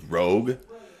sort of rogue.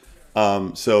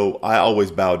 So I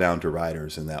always bow down to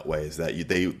writers in that way, is that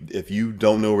if you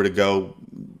don't know where to go,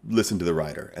 listen to the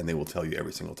writer, and they will tell you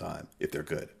every single time if they're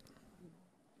good.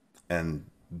 And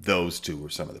those two were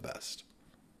some of the best.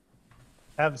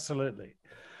 Absolutely.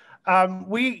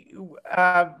 We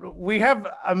have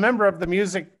a member of the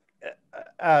music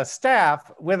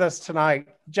staff with us tonight,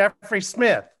 Jeffrey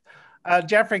Smith.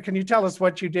 Jeffrey, can you tell us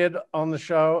what you did on the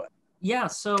show? Yeah,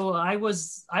 so I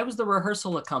was the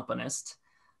rehearsal accompanist.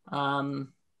 And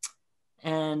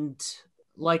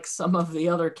like some of the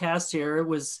other cast here, it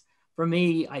was, for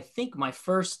me, I think my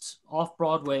first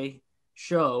off-Broadway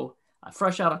show,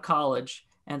 fresh out of college.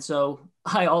 And so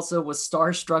I also was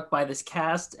starstruck by this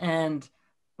cast and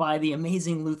by the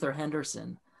amazing Luther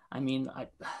Henderson. I mean, I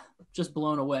just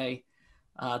blown away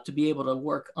to be able to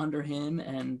work under him,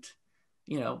 and,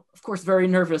 you know, of course, very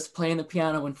nervous playing the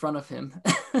piano in front of him.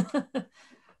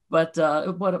 But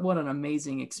what an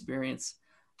amazing experience.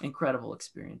 Incredible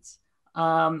experience.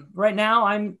 Right now,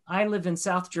 I live in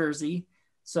South Jersey.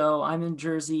 So I'm in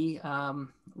Jersey,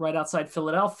 right outside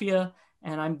Philadelphia,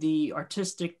 and I'm the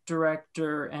artistic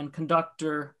director and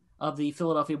conductor of the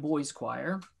Philadelphia Boys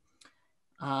Choir.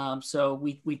 So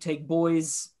we take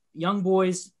boys, young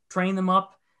boys, train them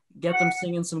up, get them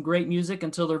singing some great music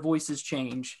until their voices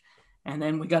change. And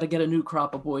then we got to get a new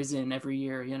crop of boys in every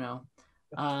year, you know.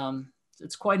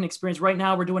 It's quite an experience. Right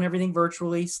now, we're doing everything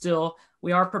virtually still.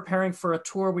 We are preparing for a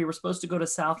tour. We were supposed to go to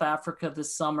South Africa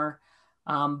this summer,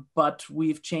 but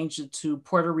we've changed it to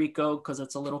Puerto Rico because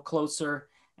it's a little closer.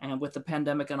 And with the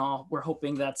pandemic and all, we're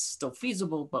hoping that's still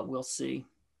feasible, but we'll see.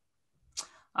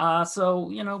 So,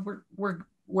 you know,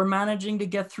 we're managing to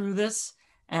get through this.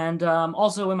 And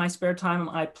also in my spare time,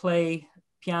 I play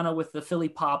piano with the Philly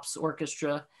Pops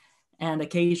Orchestra and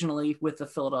occasionally with the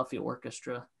Philadelphia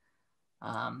Orchestra.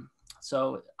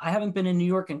 So I haven't been in New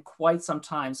York in quite some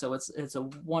time, so it's a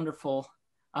wonderful.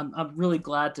 I'm really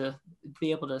glad to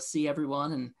be able to see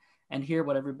everyone and hear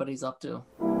what everybody's up to.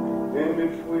 In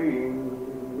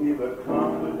between, neither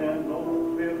confident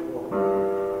nor fearful.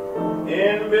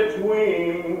 In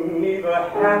between, neither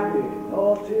happy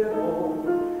nor tearful.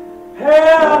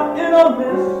 Half in a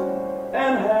mist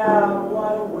and half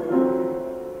wide awake.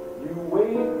 You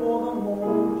wait for the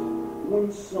moment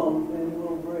when something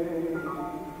will break.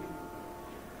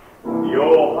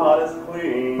 Your heart is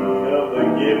clean of the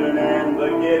giving and the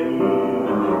getting.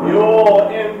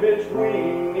 You're in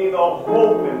between, neither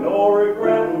hoping nor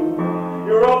regretting.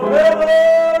 You're a feather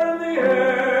in the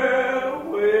air,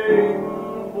 waiting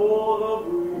for the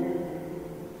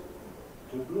breeze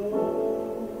to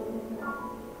blow,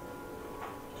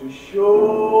 to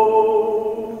show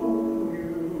you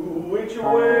which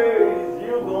ways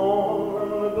you're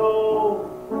gonna go.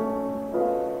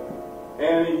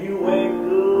 And you ain't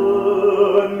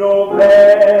good nor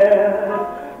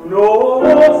bad, nor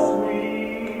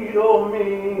sweet or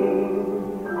mean.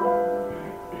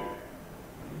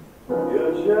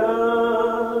 You're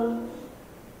just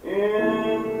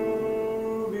in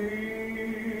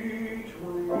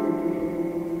between.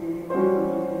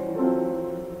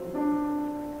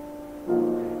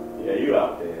 Yeah, you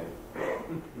out there.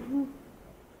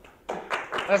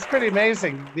 That's pretty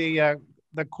amazing.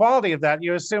 The quality of that,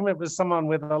 you assume it was someone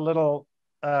with a little,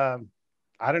 I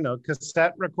don't know,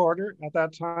 cassette recorder at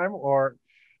that time, or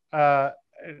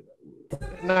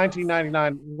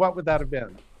 1999, what would that have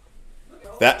been?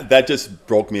 That just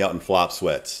broke me out in flop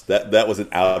sweats. That was an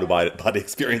out-of-body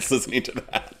experience listening to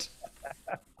that.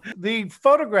 The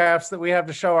photographs that we have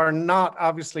to show are not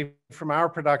obviously from our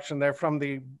production. They're from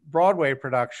the Broadway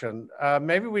production.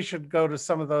 Maybe we should go to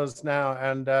some of those now.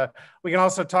 And we can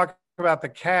also talk about the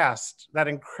cast, that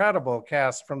incredible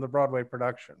cast from the Broadway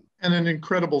production. And an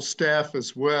incredible staff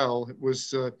as well. It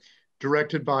was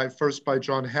directed first by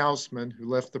John Houseman, who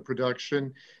left the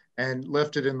production and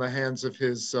left it in the hands of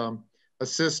his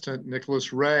assistant,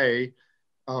 Nicholas Ray,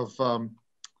 of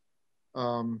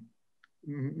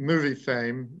movie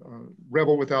fame,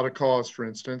 Rebel Without a Cause, for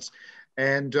instance.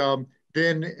 And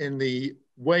then in the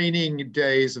waning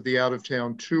days of the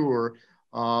out-of-town tour,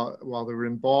 while they were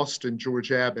in Boston,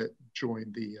 George Abbott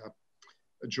joined the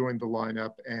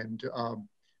lineup and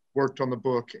worked on the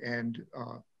book and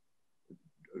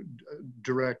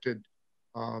directed.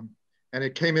 And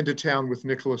it came into town with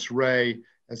Nicholas Ray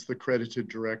as the credited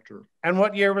director. And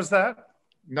what year was that?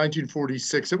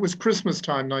 1946. It was Christmas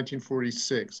time,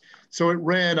 1946. So it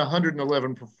ran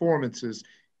 111 performances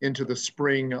into the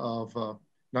spring of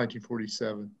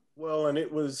 1947. Well, and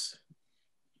it was,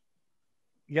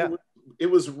 yeah, it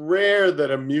was rare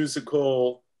that a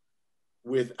musical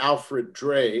with Alfred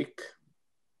Drake,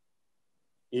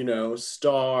 you know,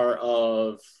 star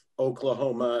of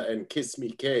Oklahoma and Kiss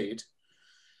Me Kate.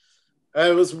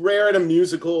 It was rare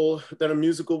that a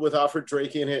musical with Alfred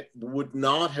Drake in it would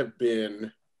not have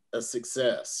been a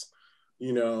success.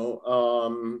 You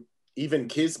know, even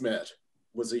Kismet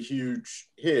was a huge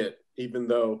hit,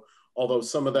 although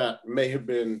some of that may have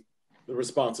been the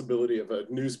responsibility of a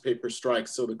newspaper strike,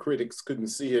 so the critics couldn't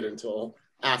see it until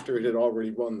after it had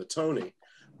already won the Tony.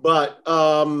 But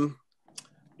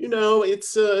you know,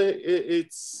 it's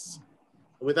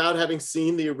without having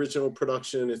seen the original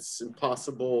production, it's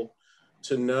impossible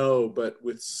to know, but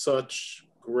with such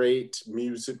great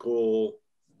musical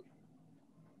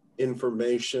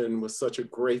information, with such a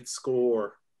great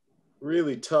score,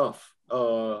 really tough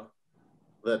that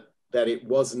it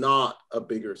was not a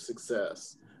bigger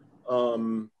success.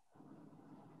 And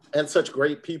such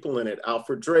great people in it: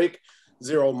 Alfred Drake,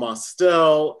 Zero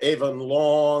Mostel, Avon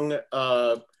Long,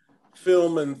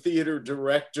 film and theater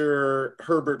director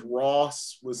Herbert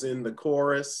Ross was in the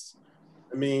chorus.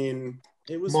 I mean,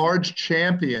 it was Marge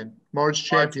Champion,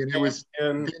 who was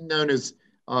then known as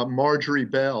Marjorie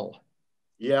Bell.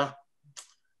 Yeah,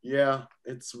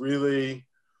 it's really,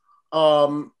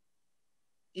 you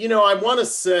know, I want to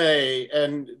say,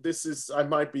 and I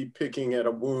might be picking at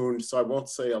a wound, so I won't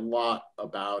say a lot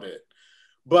about it,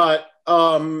 but,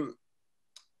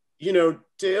 you know,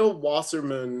 Dale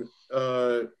Wasserman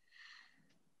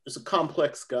is a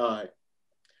complex guy,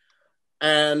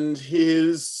 and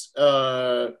his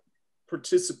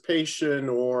participation,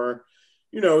 or,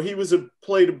 you know, he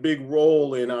played a big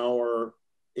role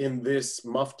in this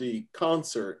Mufti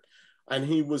concert, and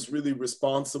he was really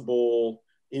responsible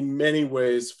in many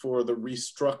ways for the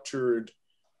restructured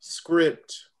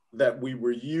script that we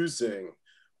were using.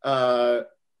 Although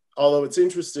it's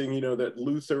interesting, you know, that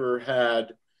Luther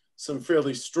had some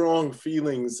fairly strong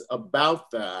feelings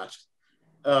about that.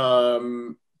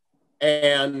 And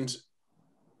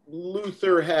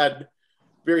Luther had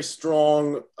very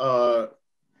strong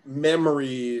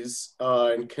memories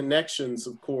and connections,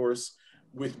 of course,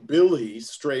 with Billy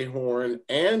Strayhorn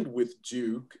and with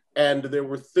Duke. And there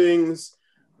were things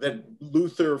that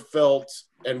Luther felt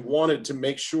and wanted to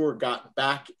make sure got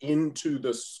back into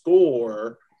the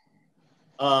score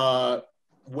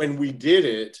when we did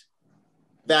it,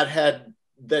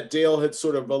 that Dale had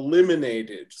sort of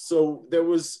eliminated. So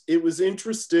it was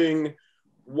interesting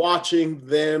watching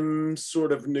them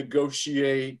sort of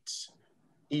negotiate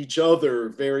each other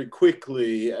very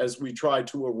quickly as we tried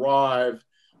to arrive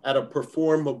at a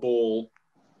performable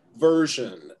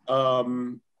version. I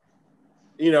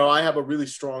have a really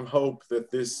strong hope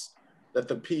that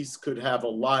the piece could have a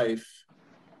life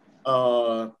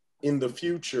in the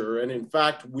future. And in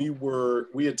fact,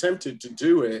 we attempted to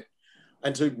do it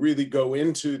and to really go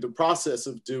into the process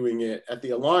of doing it at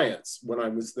the Alliance when I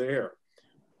was there.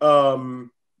 And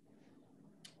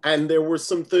there were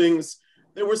some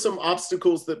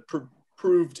obstacles that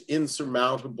proved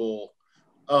insurmountable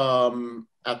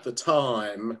at the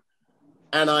time.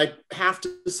 And I have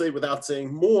to say, without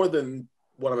saying more than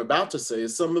what I'm about to say,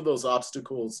 is some of those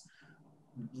obstacles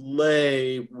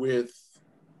lay with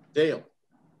Dale.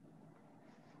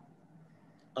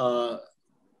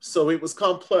 So it was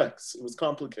complex, it was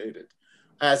complicated,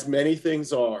 as many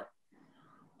things are.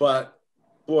 But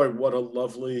boy, what a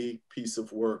lovely piece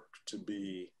of work to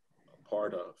be a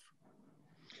part of.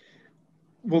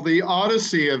 Well, the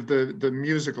odyssey of the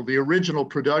musical, the original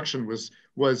production was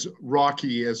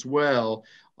rocky as well.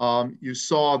 You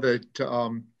saw that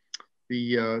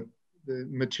the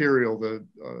material, the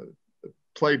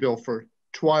playbill for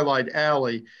Twilight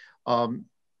Alley,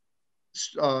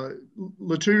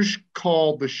 Latouche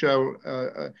called the show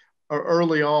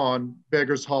early on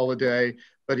Beggar's Holiday,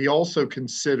 but he also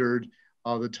considered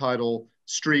the title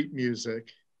Street Music.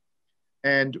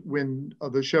 And when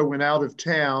the show went out of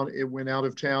town, it went out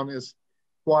of town as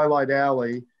Twilight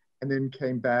Alley, and then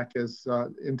came back as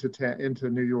into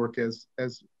New York as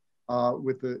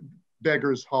with the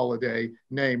Beggar's Holiday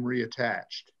name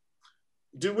reattached.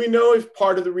 Do we know if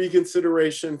part of the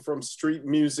reconsideration from Street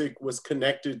Music was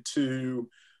connected to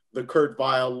the Kurt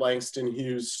Weill, Langston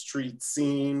Hughes street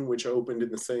scene, which opened in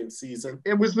the same season?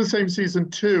 It was the same season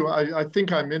too. I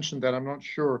think I mentioned that. I'm not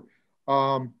sure.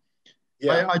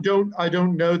 Yeah. I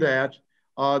don't know that.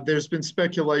 There's been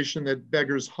speculation that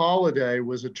Beggar's Holiday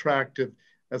was attractive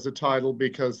as a title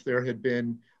because there had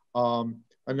been a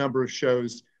number of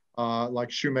shows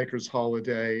like Shoemaker's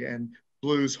Holiday and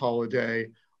Blues Holiday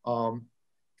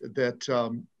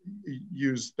that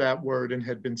used that word and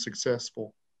had been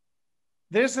successful.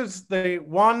 This is the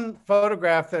one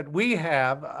photograph that we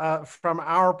have from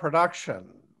our production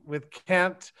with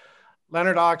Kent,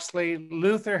 Leonard Oxley,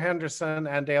 Luther Henderson,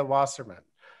 and Dale Wasserman.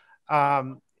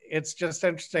 It's just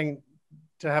interesting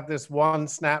to have this one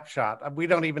snapshot. We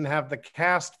don't even have the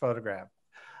cast photograph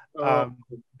that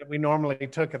we normally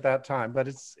took at that time, but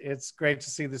it's great to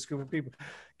see this group of people.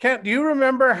 Kent, do you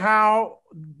remember how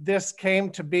this came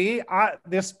to be,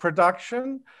 this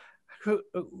production?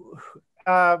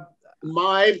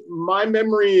 My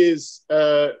memory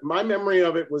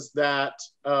of it was that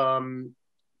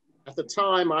at the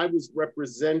time I was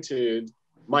represented,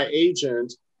 my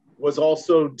agent was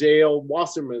also Dale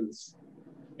Wasserman's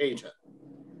agent.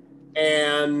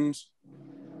 And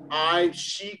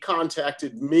she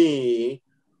contacted me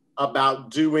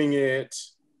about doing it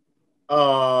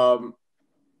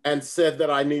and said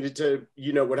that I needed to,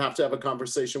 would have to have a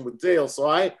conversation with Dale. So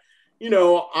I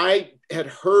had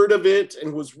heard of it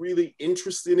and was really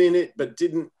interested in it, but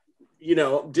did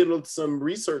some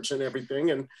research and everything.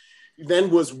 And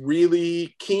then was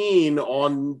really keen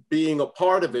on being a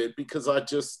part of it because I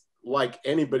just, like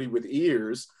anybody with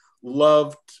ears,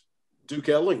 loved Duke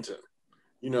Ellington,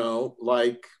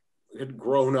 had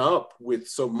grown up with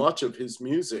so much of his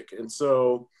music. And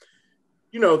so,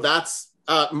 that's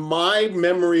my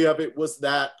memory of it was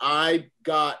that I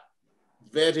got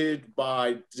vetted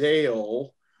by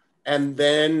Dale and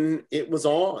then it was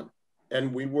on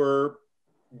and we were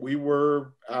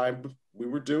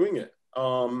doing it.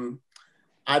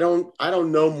 I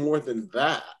don't know more than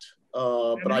that.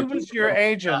 But who was your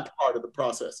agent? Part of the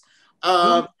process.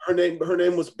 Her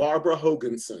name was Barbara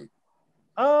Hoganson.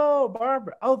 Oh,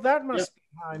 Barbara. Oh, that must be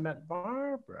how I met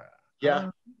Barbara. Yeah.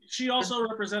 She also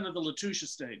represented the Latouche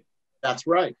estate. That's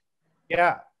right.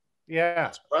 Yeah.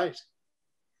 That's right.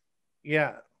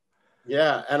 Yeah.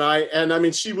 Yeah. And I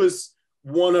mean, she was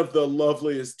one of the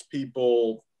loveliest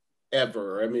people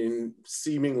ever. I mean,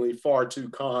 seemingly far too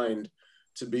kind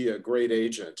to be a great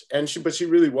agent. But she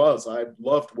really was. I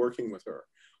loved working with her.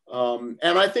 And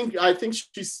I think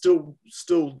she's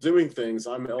still doing things.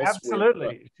 I'm elsewhere.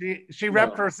 Absolutely. She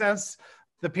represents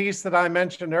the piece that I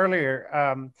mentioned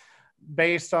earlier,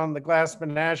 based on the Glass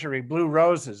Menagerie, Blue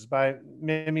Roses by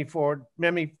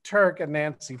Mimi Turk and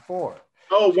Nancy Ford.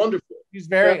 Oh, wonderful. She's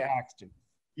very active.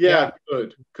 Yeah,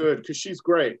 good, because she's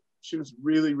great. She was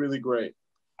really, really great.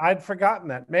 I'd forgotten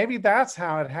that. Maybe that's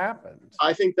how it happened.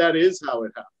 I think that is how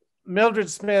it happened. Mildred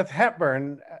Smith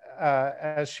Hepburn,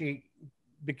 as she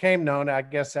became known, I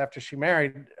guess, after she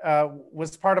married,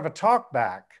 was part of a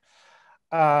talkback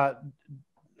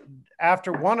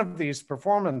after one of these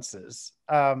performances.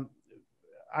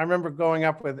 I remember going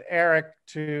up with Eric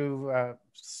to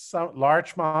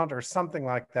Larchmont or something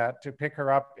like that to pick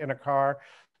her up in a car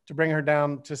to bring her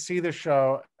down to see the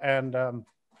show and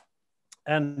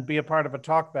be a part of a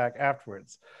talkback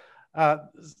afterwards.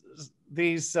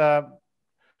 These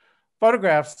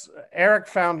photographs Eric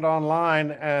found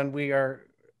online, and we are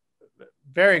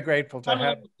very grateful to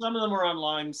have. Some of them are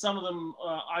online. Some of them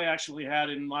I actually had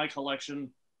in my collection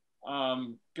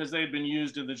because they had been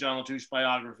used in the John Latouche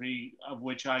biography, of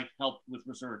which I helped with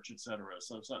research, etc.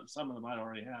 So some of them I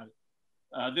already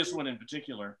had. This one in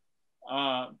particular.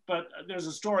 But there's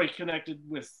a story connected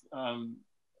with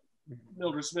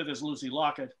Mildred Smith as Lucy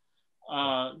Lockett.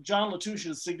 John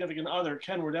Latouche's significant other,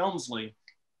 Kenward Elmsley,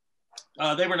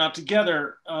 they were not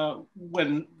together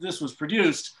when this was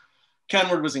produced.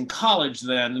 Kenward was in college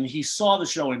then, and he saw the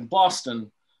show in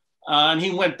Boston, and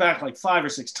he went back like 5 or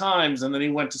 6 times, and then he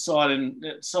went to saw it in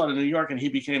New York, and he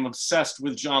became obsessed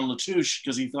with John Latouche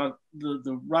because he thought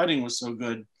the writing was so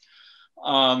good.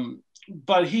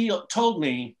 But he told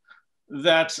me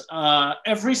that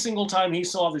every single time he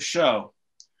saw the show,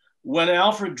 when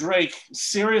Alfred Drake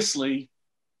seriously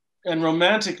and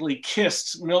romantically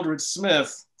kissed Mildred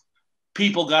Smith,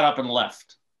 people got up and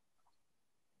left.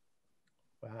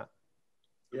 Wow.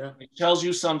 Yeah. It tells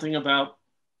you something about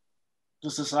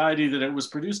the society that it was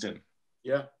produced in.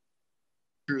 Yeah.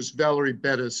 There's Valerie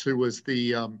Bettis, who was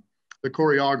the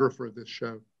choreographer of this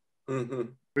show,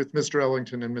 with Mr.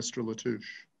 Ellington and Mr. Latouche.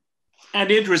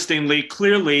 And interestingly,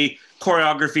 clearly,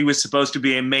 choreography was supposed to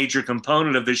be a major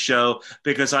component of the show,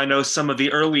 because I know some of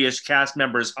the earliest cast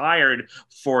members hired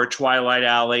for Twilight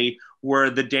Alley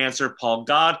were the dancer Paul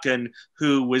Godkin,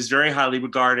 who was very highly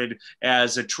regarded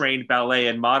as a trained ballet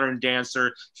and modern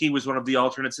dancer. He was one of the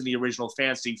alternates in the original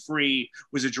Fancy Free,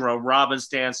 was a Jerome Robbins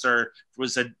dancer,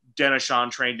 was a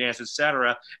Denishon trained dancer,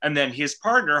 etc. And then his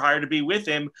partner hired to be with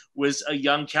him was a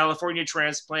young California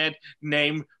transplant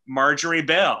named Marjorie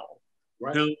Bell.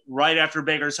 Right. Who, right after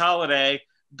Beggar's Holiday,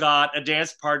 got a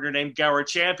dance partner named Gower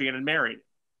Champion and married.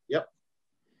 Yep.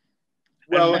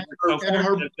 Well,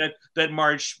 that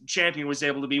Marge Champion was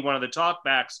able to be one of the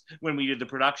talkbacks when we did the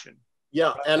production.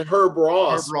 Yeah, and Herb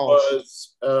Ross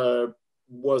was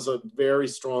a very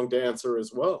strong dancer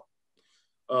as well.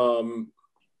 And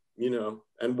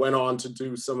went on to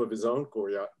do some of his own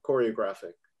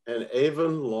choreographing. And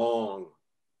Avon Long,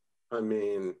 I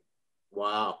mean,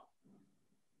 wow.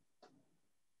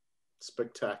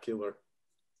 Spectacular.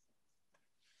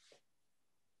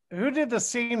 Who did the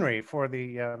scenery for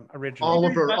the original?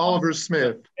 Oliver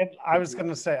Smith. I was going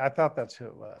to say, I thought that's who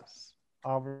it was.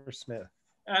 Oliver Smith.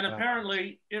 And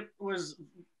apparently it was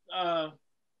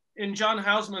in John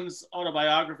Houseman's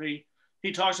autobiography,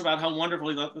 he talks about how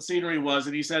wonderful the scenery was.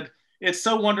 And he said, it's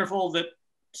so wonderful that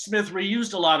Smith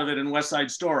reused a lot of it in West Side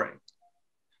Story.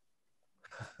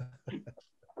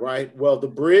 Right. Well, the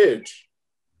bridge.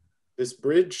 This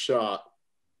bridge shot,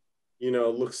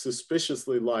 looks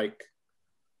suspiciously like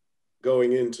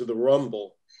going into the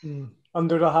Rumble.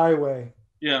 Under the highway.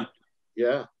 Yeah.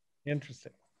 Yeah.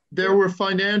 Interesting. There were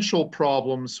financial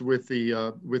problems with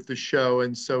the show,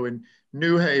 and so in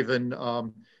New Haven,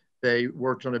 they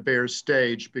worked on a bare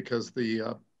stage because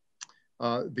there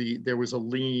was a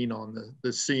lien on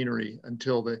the scenery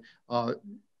until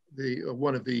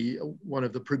one of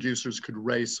the producers could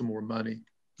raise some more money.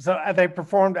 So they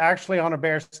performed actually on a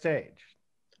bare stage?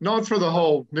 Not for the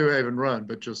whole New Haven run,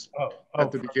 but just at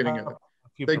the beginning of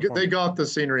it. They got the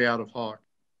scenery out of Hawk.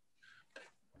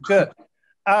 Good.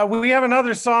 We have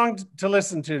another song to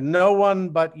listen to, No One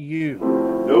But You.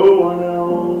 No one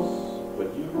else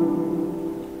but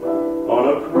you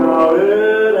on a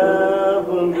crowded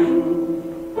avenue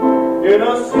in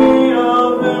a sea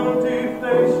of empty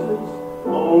faces,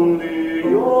 only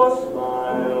your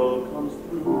smile comes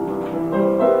through.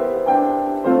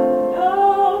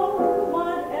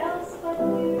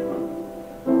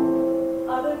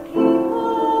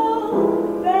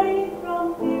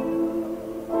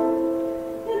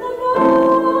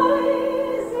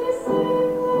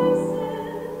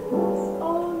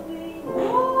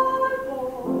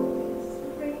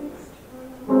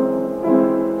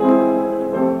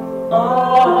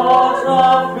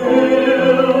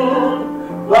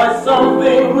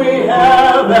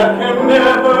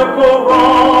 go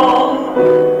wrong,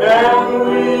 and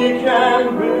we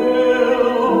can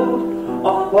build a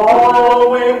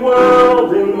faraway world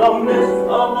in the midst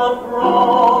of a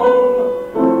throng.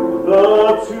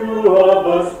 The two of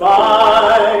us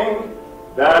find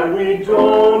that we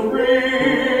don't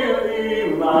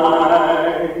really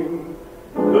mind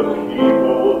the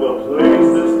people, the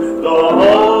places, the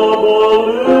hullabaloo.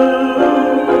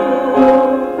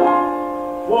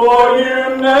 For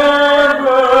you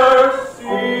never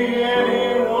see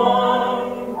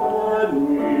anyone but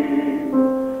me,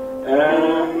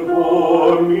 and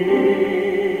for me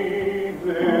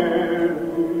there's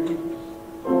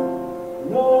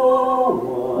no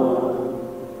one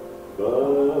but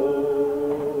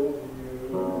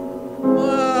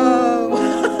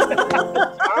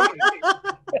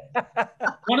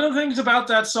One of the things about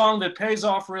that song that pays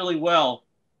off really well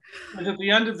is at the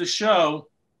end of the show,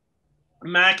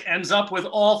 Mac ends up with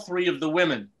all three of the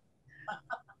women.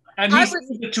 And he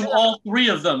sings it to all three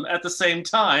of them at the same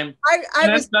time.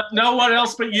 No one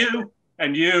else but you,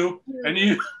 and you, and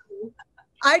you.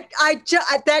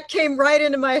 That came right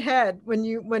into my head when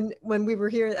we were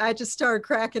here. I just started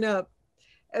cracking up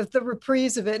at the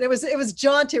reprise of it. And it was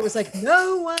jaunty. It was like,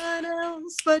 no one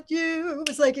else but you.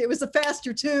 It was a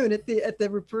faster tune at the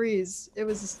reprise. It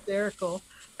was hysterical.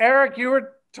 Eric, you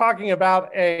were talking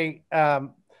about a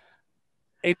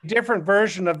different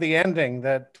version of the ending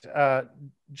that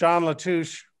John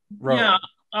Latouche wrote. Yeah,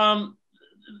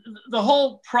 the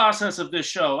whole process of this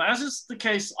show, as is the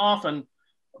case often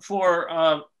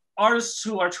for artists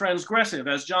who are transgressive,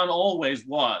 as John always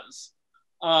was,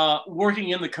 working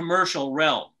in the commercial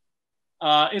realm,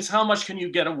 is how much can you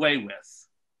get away with?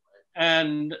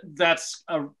 And that's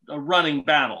a running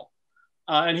battle.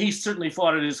 And he certainly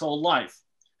fought it his whole life.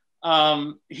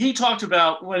 He talked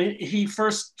about when he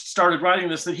first started writing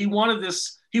this, that he wanted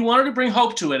to bring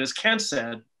hope to it, as Kent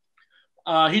said.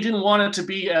 He didn't want it to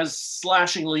be as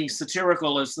slashingly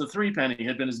satirical as the Threepenny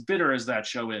had been, as bitter as that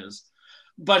show is.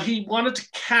 But he wanted to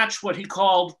catch what he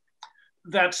called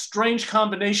that strange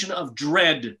combination of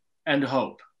dread and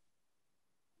hope.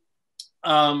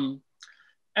 In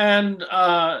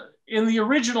the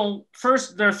original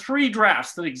first, there are three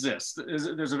drafts that exist.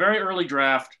 There's a very early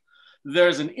draft.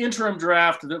 There's an interim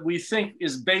draft that we think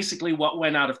is basically what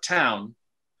went out of town.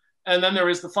 And then there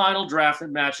is the final draft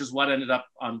that matches what ended up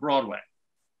on Broadway.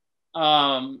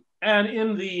 And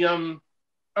in the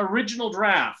original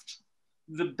draft,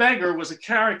 the beggar was a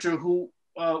character who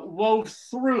wove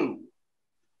through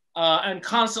and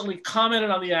constantly commented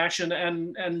on the action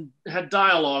and had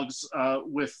dialogues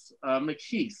with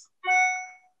McKeith.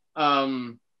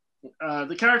 The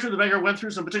character of the beggar went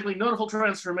through some particularly notable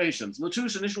transformations.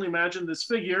 Latouche initially imagined this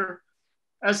figure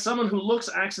as someone who looks,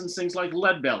 acts, and sings like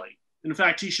Leadbelly. In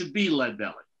fact, he should be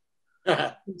Leadbelly.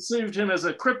 Conceived him as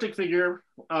a cryptic figure,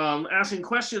 asking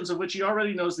questions of which he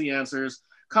already knows the answers,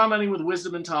 commenting with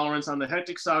wisdom and tolerance on the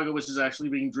hectic saga which is actually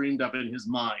being dreamed up in his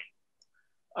mind.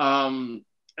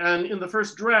 And in the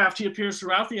first draft, he appears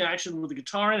throughout the action with a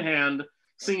guitar in hand,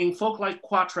 singing folk-like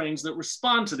quatrains that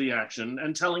respond to the action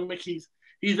and telling McKeith.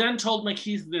 He then told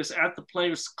McKeith this at the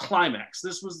play's climax.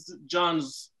 This was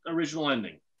John's original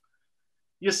ending.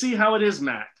 You see how it is,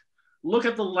 Mac. Look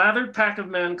at the lathered pack of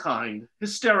mankind,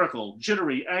 hysterical,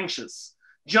 jittery, anxious,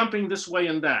 jumping this way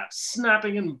and that,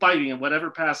 snapping and biting at whatever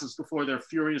passes before their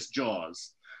furious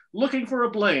jaws, looking for a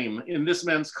blame in this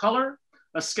man's color,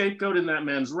 a scapegoat in that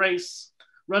man's race,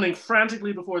 running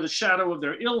frantically before the shadow of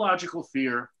their illogical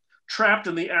fear, trapped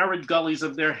in the arid gullies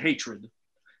of their hatred,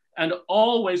 and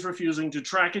always refusing to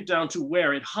track it down to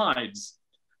where it hides,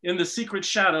 in the secret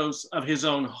shadows of his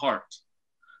own heart.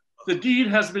 The deed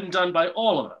has been done by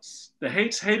all of us. The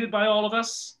hate's hated by all of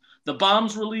us. The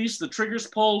bombs released, the triggers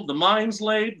pulled, the mines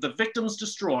laid, the victims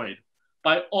destroyed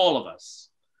by all of us.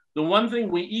 The one thing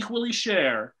we equally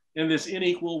share in this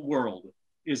unequal world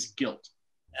is guilt.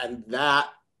 And that,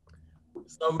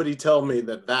 somebody tell me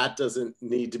that that doesn't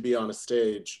need to be on a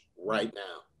stage right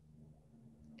now.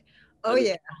 Oh,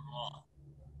 yeah.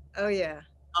 Oh, yeah.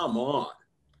 Come on.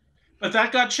 But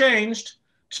that got changed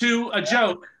to a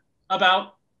joke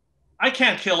about, I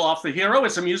can't kill off the hero.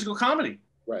 It's a musical comedy.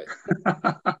 Right.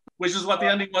 Which is what the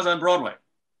ending was on Broadway.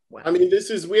 Wow. I mean,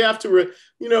 we have to,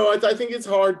 I think it's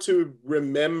hard to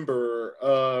remember,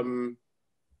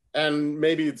 and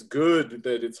maybe it's good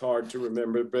that it's hard to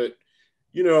remember, but,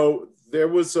 there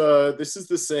was, this is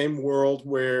the same world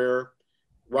where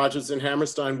Rodgers and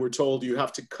Hammerstein were told you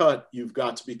have to cut, you've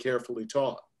got to be carefully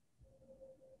taught.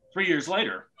 3 years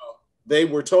later. They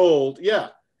were told, yeah.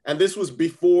 And this was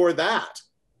before that.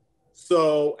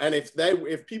 So, and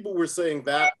if people were saying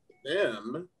that to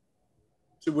them,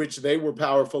 To which they were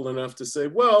powerful enough to say,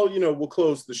 well, you know, we'll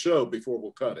close the show before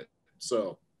we'll cut it.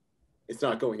 So it's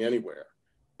not going anywhere.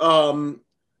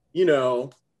 You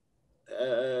know,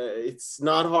 it's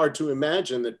not hard to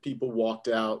imagine that people walked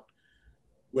out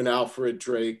when Alfred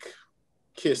Drake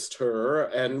kissed her,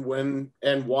 and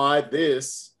why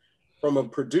this, from a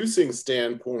producing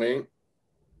standpoint,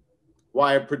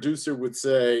 why a producer would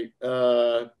say,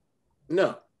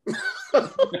 no.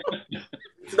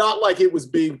 It's not like it was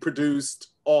being produced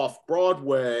off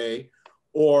Broadway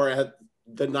or at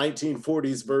the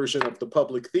 1940s version of the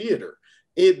Public Theater.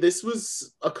 This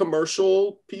was a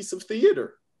commercial piece of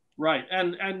theater. Right,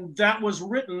 and that was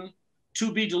written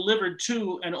to be delivered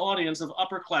to an audience of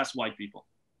upper class white people.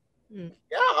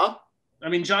 Yeah. I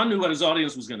mean, John knew what his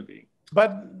audience was going to be.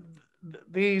 But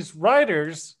these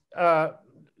writers,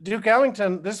 Duke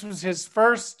Ellington, this was his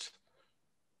first,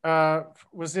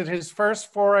 was it his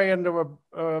first foray into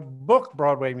a book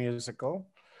Broadway musical?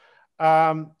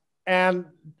 And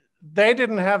they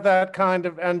didn't have that kind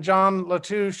of, and John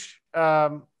Latouche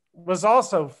was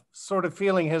also sort of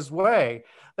feeling his way.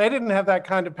 They didn't have that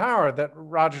kind of power that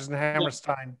Rodgers and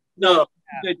Hammerstein. No,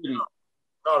 they didn't.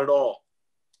 Not at all.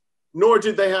 Nor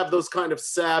did they have those kind of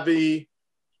savvy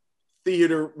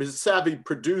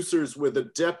producers with a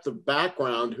depth of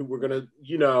background who were going to,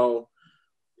 you know,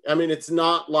 I mean, it's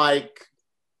not like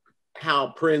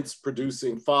how Prince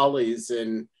producing Follies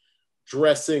and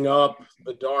dressing up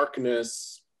the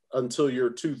darkness until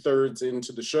you're 2/3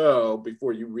 into the show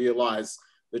before you realize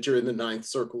that you're in the 9th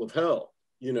circle of hell,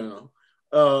 you know.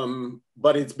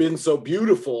 But it's been so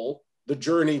beautiful, the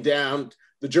journey down,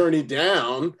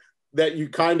 that you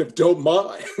kind of don't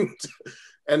mind.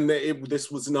 And this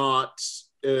was not,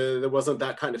 there wasn't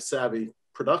that kind of savvy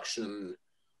production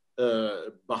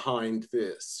behind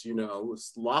this, you know. It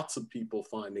was lots of people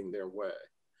finding their way.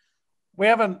 We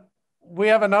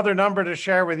have another number to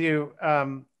share with you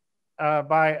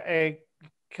by a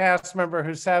cast member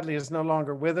who sadly is no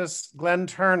longer with us, Glenn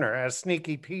Turner as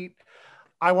Sneaky Pete.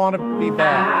 I want to be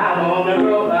bad. I want to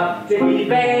grow up to be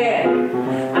bad.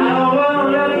 I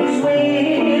want to be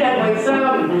sweet and win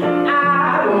some.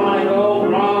 I want to go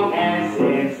wrong and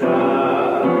sing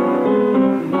some.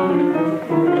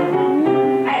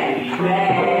 And be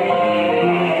bad.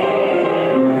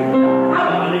 I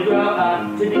want to grow up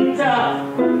to be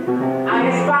tough. I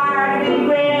aspire to be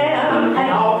grim and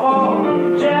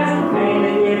awful. Just maybe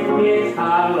if it's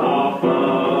unlawful.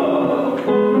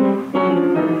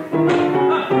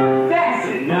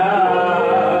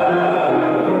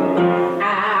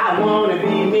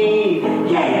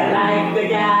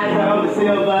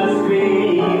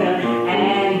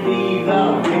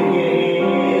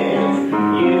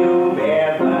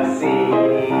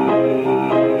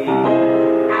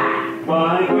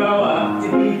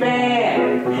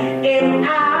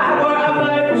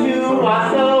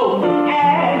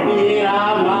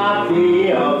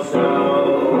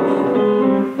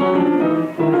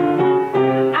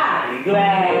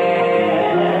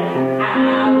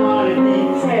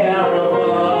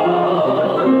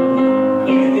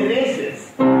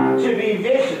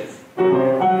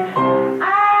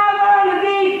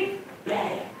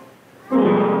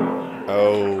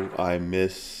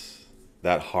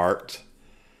 That heart,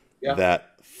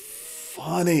 that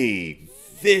funny,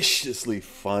 viciously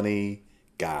funny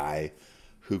guy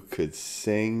who could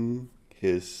sing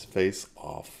his face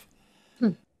off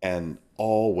and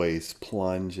always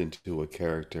plunge into a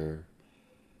character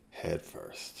head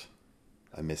first.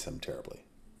 I miss him terribly.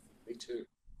 Me too.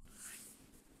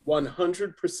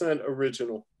 100%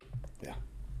 original. Yeah.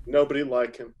 Nobody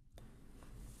like him.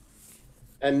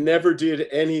 And never did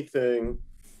anything.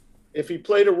 If he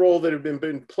played a role that had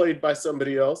been played by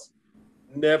somebody else,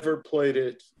 never played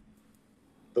it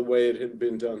the way it had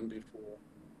been done before.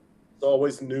 It's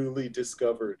always newly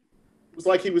discovered. It was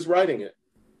like he was writing it.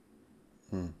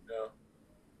 You know,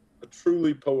 a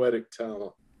truly poetic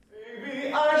talent.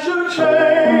 Maybe I should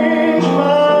change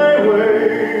my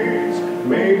ways.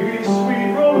 Maybe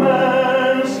sweet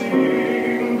romancing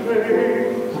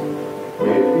things.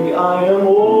 Maybe I am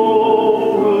overdue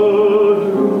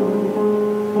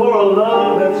for a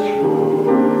love that's true.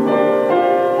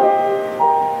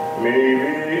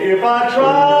 Maybe if I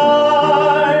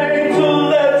try to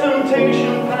let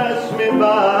temptation pass me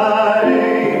by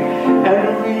and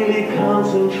really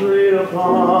concentrate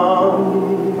upon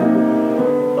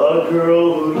a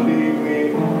girl who'd leave me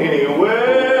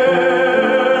anywhere.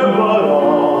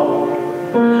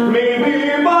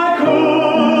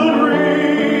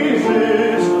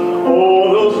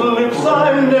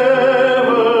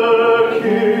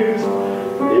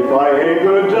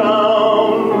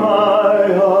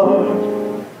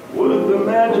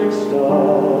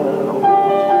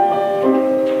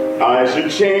 I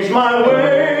should change my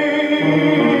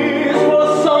ways,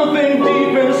 for something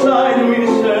deep inside me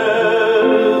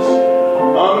says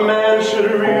a man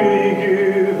should really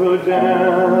give a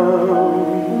damn.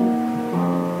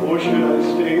 Or should I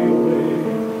stay the way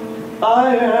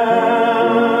I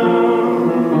am?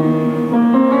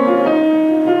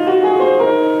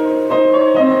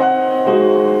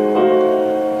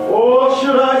 Or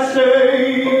should I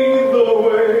stay the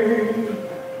way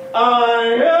I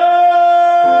am?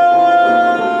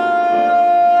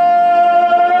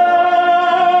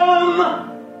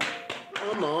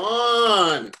 Come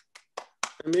on.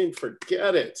 I mean,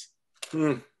 forget it.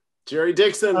 Jerry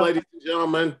Dixon, ladies and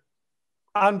gentlemen.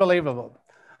 Unbelievable.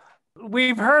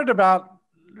 We've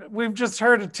just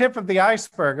heard a tip of the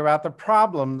iceberg about the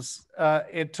problems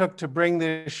it took to bring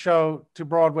this show to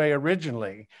Broadway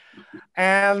originally,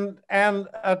 and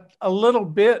a little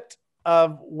bit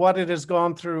of what it has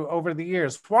gone through over the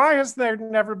years. Why has there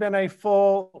never been a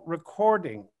full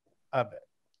recording of it?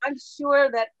 I'm sure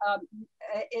that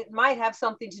it might have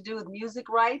something to do with music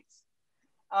rights.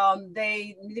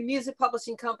 The music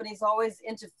publishing companies always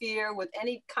interfere with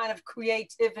any kind of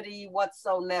creativity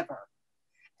whatsoever.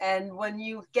 And when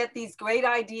you get these great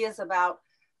ideas about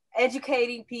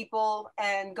educating people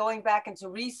and going back into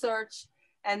research,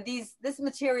 and this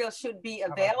material should be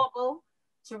available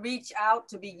to reach out,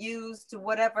 to be used, to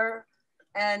whatever.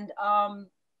 And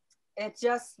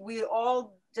we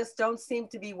all just don't seem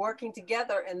to be working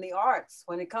together in the arts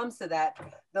when it comes to that.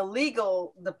 The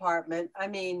legal department, I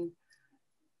mean,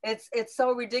 it's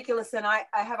so ridiculous. And I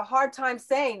have a hard time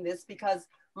saying this because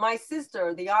my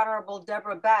sister, the Honorable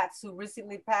Deborah Batts, who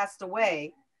recently passed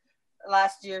away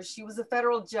last year, she was a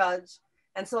federal judge.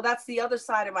 And so that's the other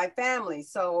side of my family.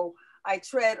 So I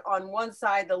tread on one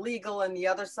side, the legal, and the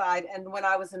other side. And when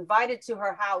I was invited to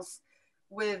her house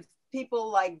with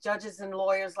people like judges and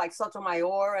lawyers like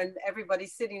Sotomayor and everybody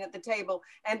sitting at the table,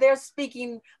 and they're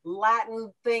speaking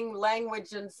Latin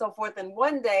language and so forth. And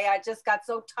one day I just got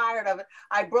so tired of it,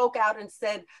 I broke out and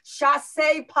said,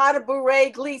 "Chassez pas de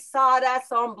bourrée glissade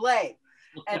assemblée."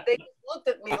 And they looked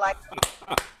at me like,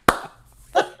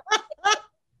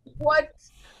 what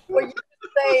were you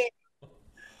saying?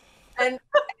 And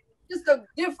just a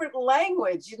different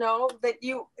language, you know, that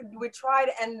you would try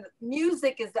to, and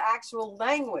music is the actual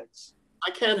language.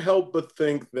 I can't help but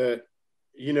think that,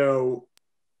 you know,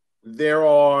 there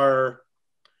are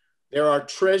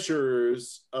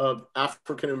treasures of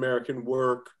African-American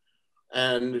work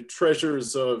and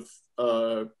treasures of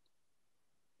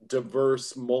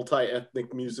diverse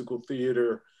multi-ethnic musical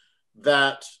theater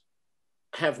that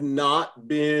have not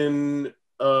been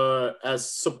as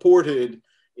supported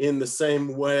in the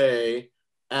same way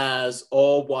as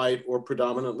all white or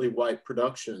predominantly white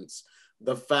productions.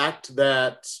 The fact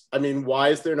that, I mean, why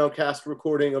is there no cast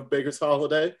recording of Beggar's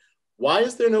Holiday? Why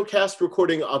is there no cast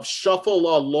recording of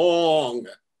Shuffle Along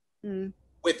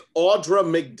with Audra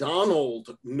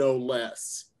McDonald, no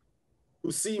less,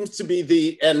 who seems to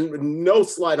be and no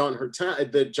slight on her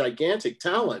the gigantic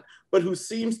talent, but who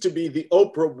seems to be the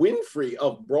Oprah Winfrey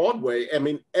of Broadway. I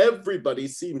mean, everybody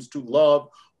seems to love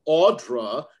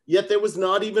Audra, yet there was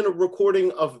not even a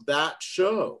recording of that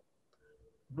show.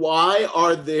 Why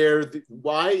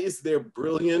is there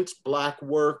brilliant Black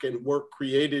work and work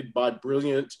created by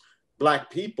brilliant Black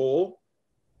people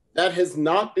that has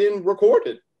not been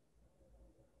recorded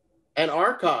and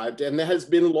archived and that has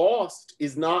been lost,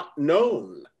 is not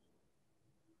known?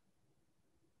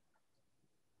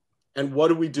 And what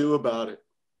do we do about it?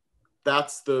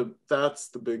 That's the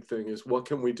big thing, is what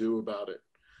can we do about it?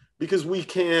 Because we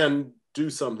can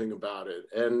do something about it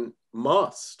and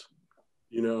must,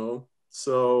 you know?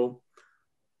 So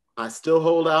I still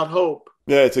hold out hope.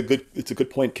 Yeah, it's a good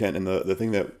point, Kent. And the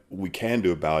thing that we can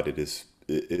do about it is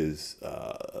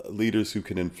leaders who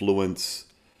can influence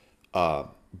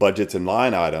budgets and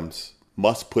line items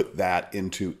must put that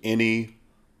into any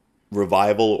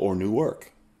revival or new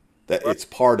work. That it's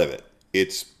part of it.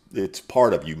 It's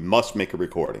part of, you must make a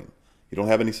recording. You don't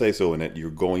have any say so in it. You're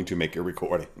going to make a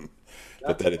recording,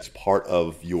 but that it's part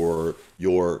of your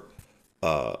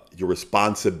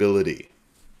responsibility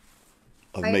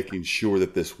of making sure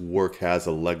that this work has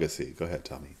a legacy. Go ahead,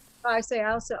 Tommy. I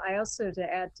also to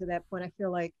add to that point, I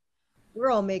feel like we're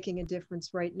all making a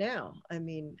difference right now. I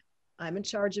mean, I'm in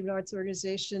charge of an arts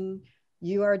organization.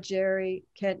 You are, Jerry.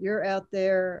 Kent, you're out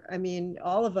there. I mean,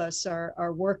 all of us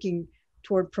are working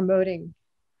toward promoting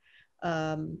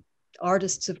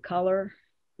artists of color,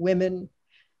 women.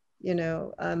 You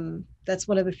know, that's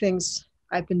one of the things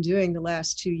I've been doing the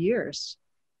last 2 years.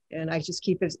 And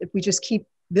if we just keep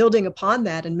building upon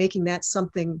that and making that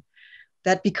something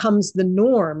that becomes the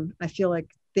norm, I feel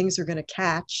like things are going to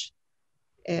catch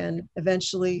And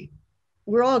eventually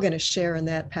we're all going to share in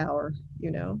that power,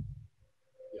 you know,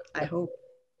 I hope.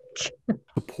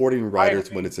 Supporting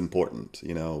writers when it's important,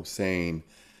 you know, saying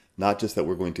not just that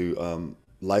we're going to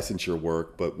license your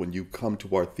work, but when you come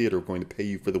to our theater, we're going to pay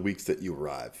you for the weeks that you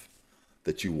arrive,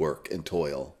 that you work and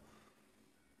toil.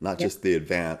 Not just the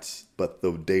advance, but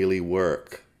the daily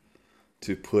work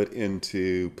to put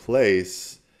into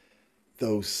place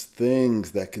those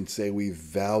things that can say we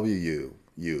value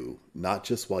you, not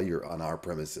just while you're on our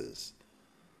premises,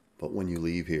 but when you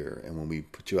leave here and when we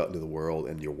put you out into the world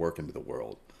and your work into the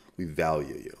world, we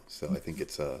value you. So I think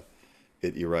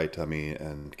you're right, Tommy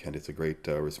and Kent, it's a great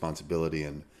responsibility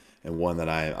and one that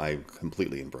I'm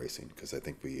completely embracing, because I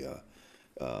think we're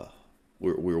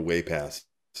way past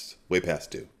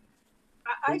due.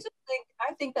 I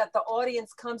think that the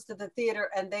audience comes to the theater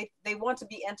and they want to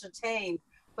be entertained,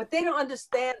 but they don't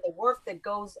understand the work that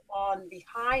goes on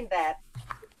behind that.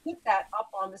 Put that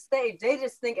up on the stage. They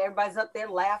just think everybody's up there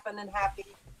laughing and happy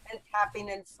and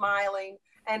tapping and smiling,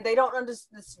 and they don't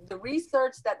understand the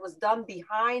research that was done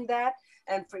behind that.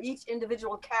 And for each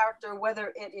individual character,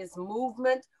 whether it is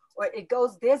movement or it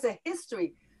goes, there's a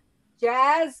history.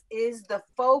 Jazz is the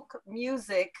folk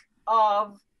music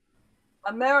of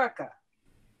America,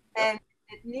 and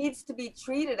it needs to be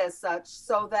treated as such,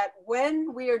 so that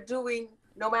when we are doing,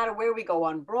 no matter where we go,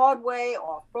 on Broadway,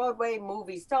 off Broadway,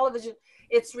 movies, television,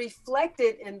 it's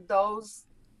reflected in those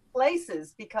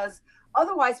places, because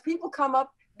otherwise people come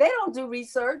up, they don't do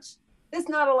research. There's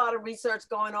not a lot of research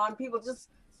going on. People just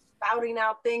spouting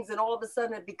out things, and all of a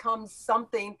sudden it becomes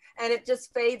something, and it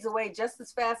just fades away just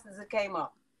as fast as it came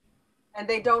up. And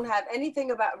they don't have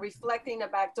anything about reflecting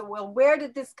back to, well, where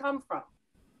did this come from?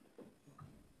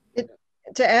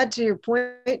 To add to your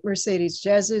point, Mercedes,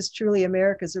 jazz is truly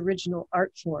America's original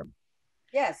art form.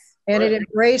 Yes. And it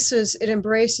embraces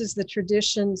the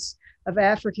traditions of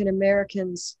African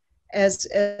Americans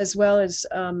as well as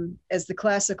the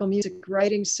classical music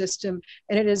writing system.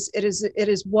 And it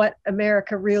is what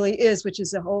America really is, which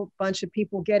is a whole bunch of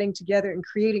people getting together and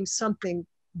creating something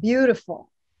beautiful.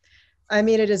 I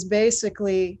mean, it is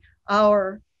basically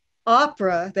our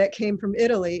opera that came from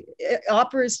Italy.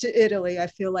 Opera is to Italy. I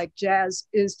feel like jazz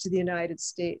is to the United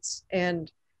States.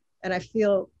 And I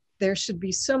feel there should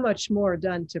be so much more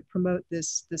done to promote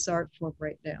this art form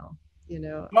right now, you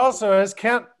know. Also, as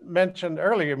Kent mentioned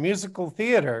earlier, musical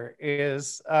theater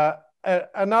is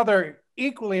another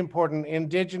equally important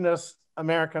indigenous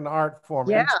American art form.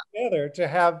 Yeah. And together to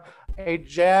have a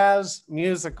jazz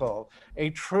musical, a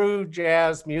true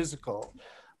jazz musical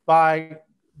by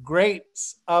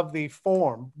greats of the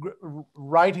form,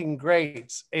 writing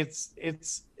greats, it's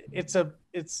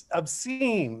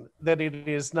obscene that it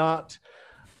is not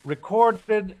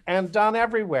recorded and done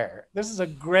everywhere. This is a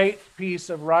great piece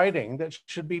of writing that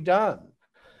should be done.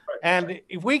 And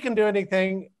if we can do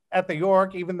anything at the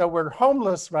York, even though we're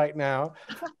homeless right now,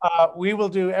 we will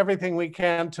do everything we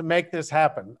can to make this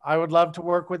happen. I would love to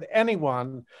work with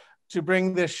anyone to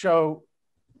bring this show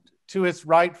to its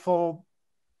rightful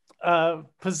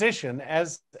position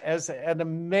as an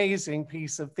amazing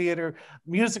piece of theater,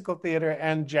 musical theater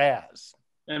and jazz.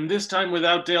 And this time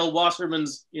without Dale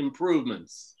Wasserman's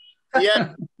improvements.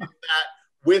 Yeah,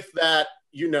 with that,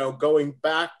 you know, going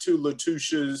back to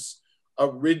Latouche's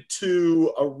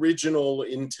two original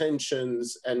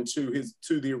intentions and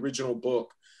to the original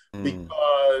book,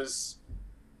 because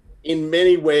in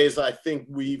many ways I think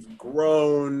we've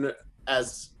grown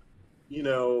as, you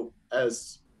know,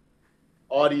 as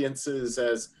audiences,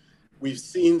 as we've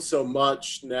seen so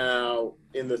much now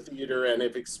in the theater and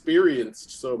have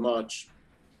experienced so much,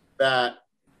 that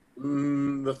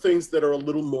the things that are a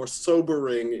little more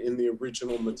sobering in the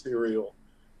original material,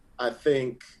 I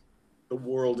think the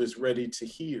world is ready to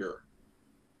hear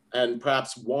and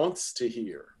perhaps wants to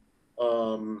hear.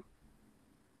 And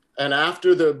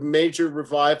after the major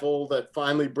revival that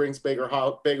finally brings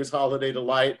Beggar's Holiday to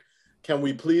light, can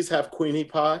we please have Queenie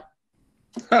Pie?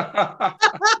 Yeah.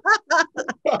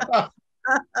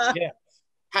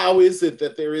 How is it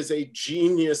that there is a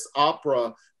genius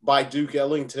opera by Duke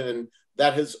Ellington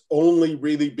that has only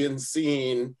really been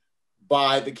seen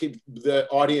by the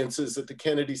audiences at the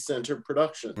Kennedy Center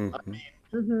production? I mean,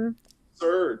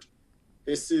 absurd.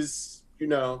 This is, you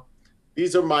know,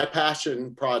 these are my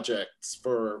passion projects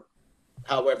for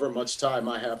however much time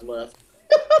I have left.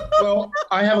 Well,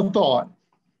 I have a thought,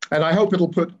 and I hope it'll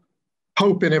put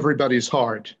hope in everybody's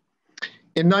heart.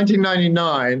 In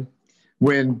 1999,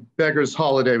 when Beggar's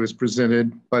Holiday was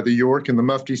presented by the York and the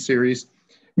Mufti series,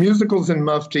 Musicals in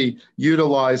Mufti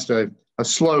utilized a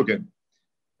slogan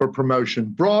for promotion: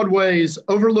 Broadway's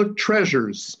overlooked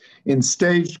treasures in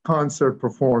staged concert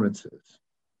performances.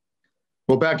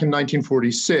 Well, back in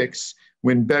 1946,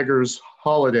 when Beggar's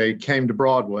Holiday came to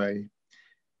Broadway,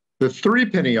 the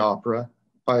Threepenny Opera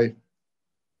by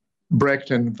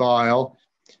Brecht and Weil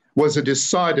was a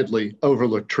decidedly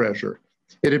overlooked treasure.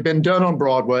 It had been done on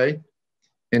Broadway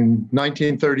in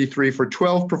 1933 for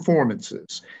 12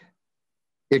 performances.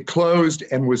 It closed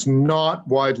and was not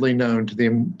widely known to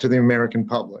the American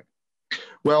public.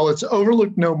 Well, it's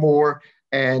overlooked no more,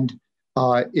 and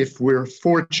if we're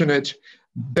fortunate,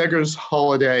 Beggar's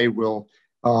Holiday will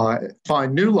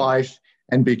find new life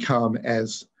and become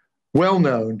as well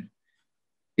known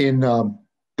in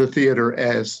the theater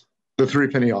as the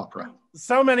Threepenny Opera.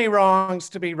 So many wrongs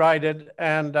to be righted,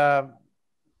 and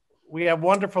we have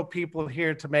wonderful people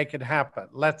here to make it happen.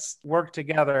 Let's work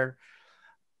together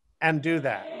and do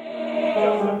that.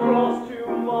 Just across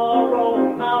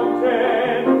Tomorrow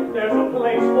Mountain, there's a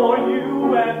place for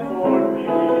you and for me.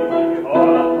 On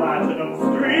a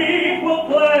platinum street will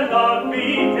blend our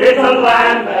feet. It's a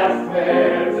land that's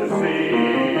there to see.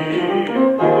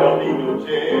 There'll be no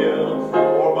jails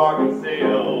or bargain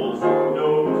sales,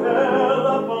 no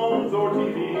telephones or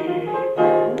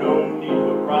TV, no need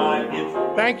for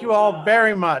crime. Thank you all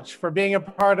very much for being a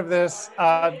part of this.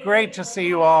 Great to see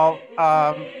you all.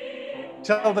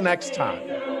 Till the next time.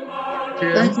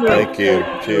 Cheers. Thank you.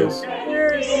 Cheers.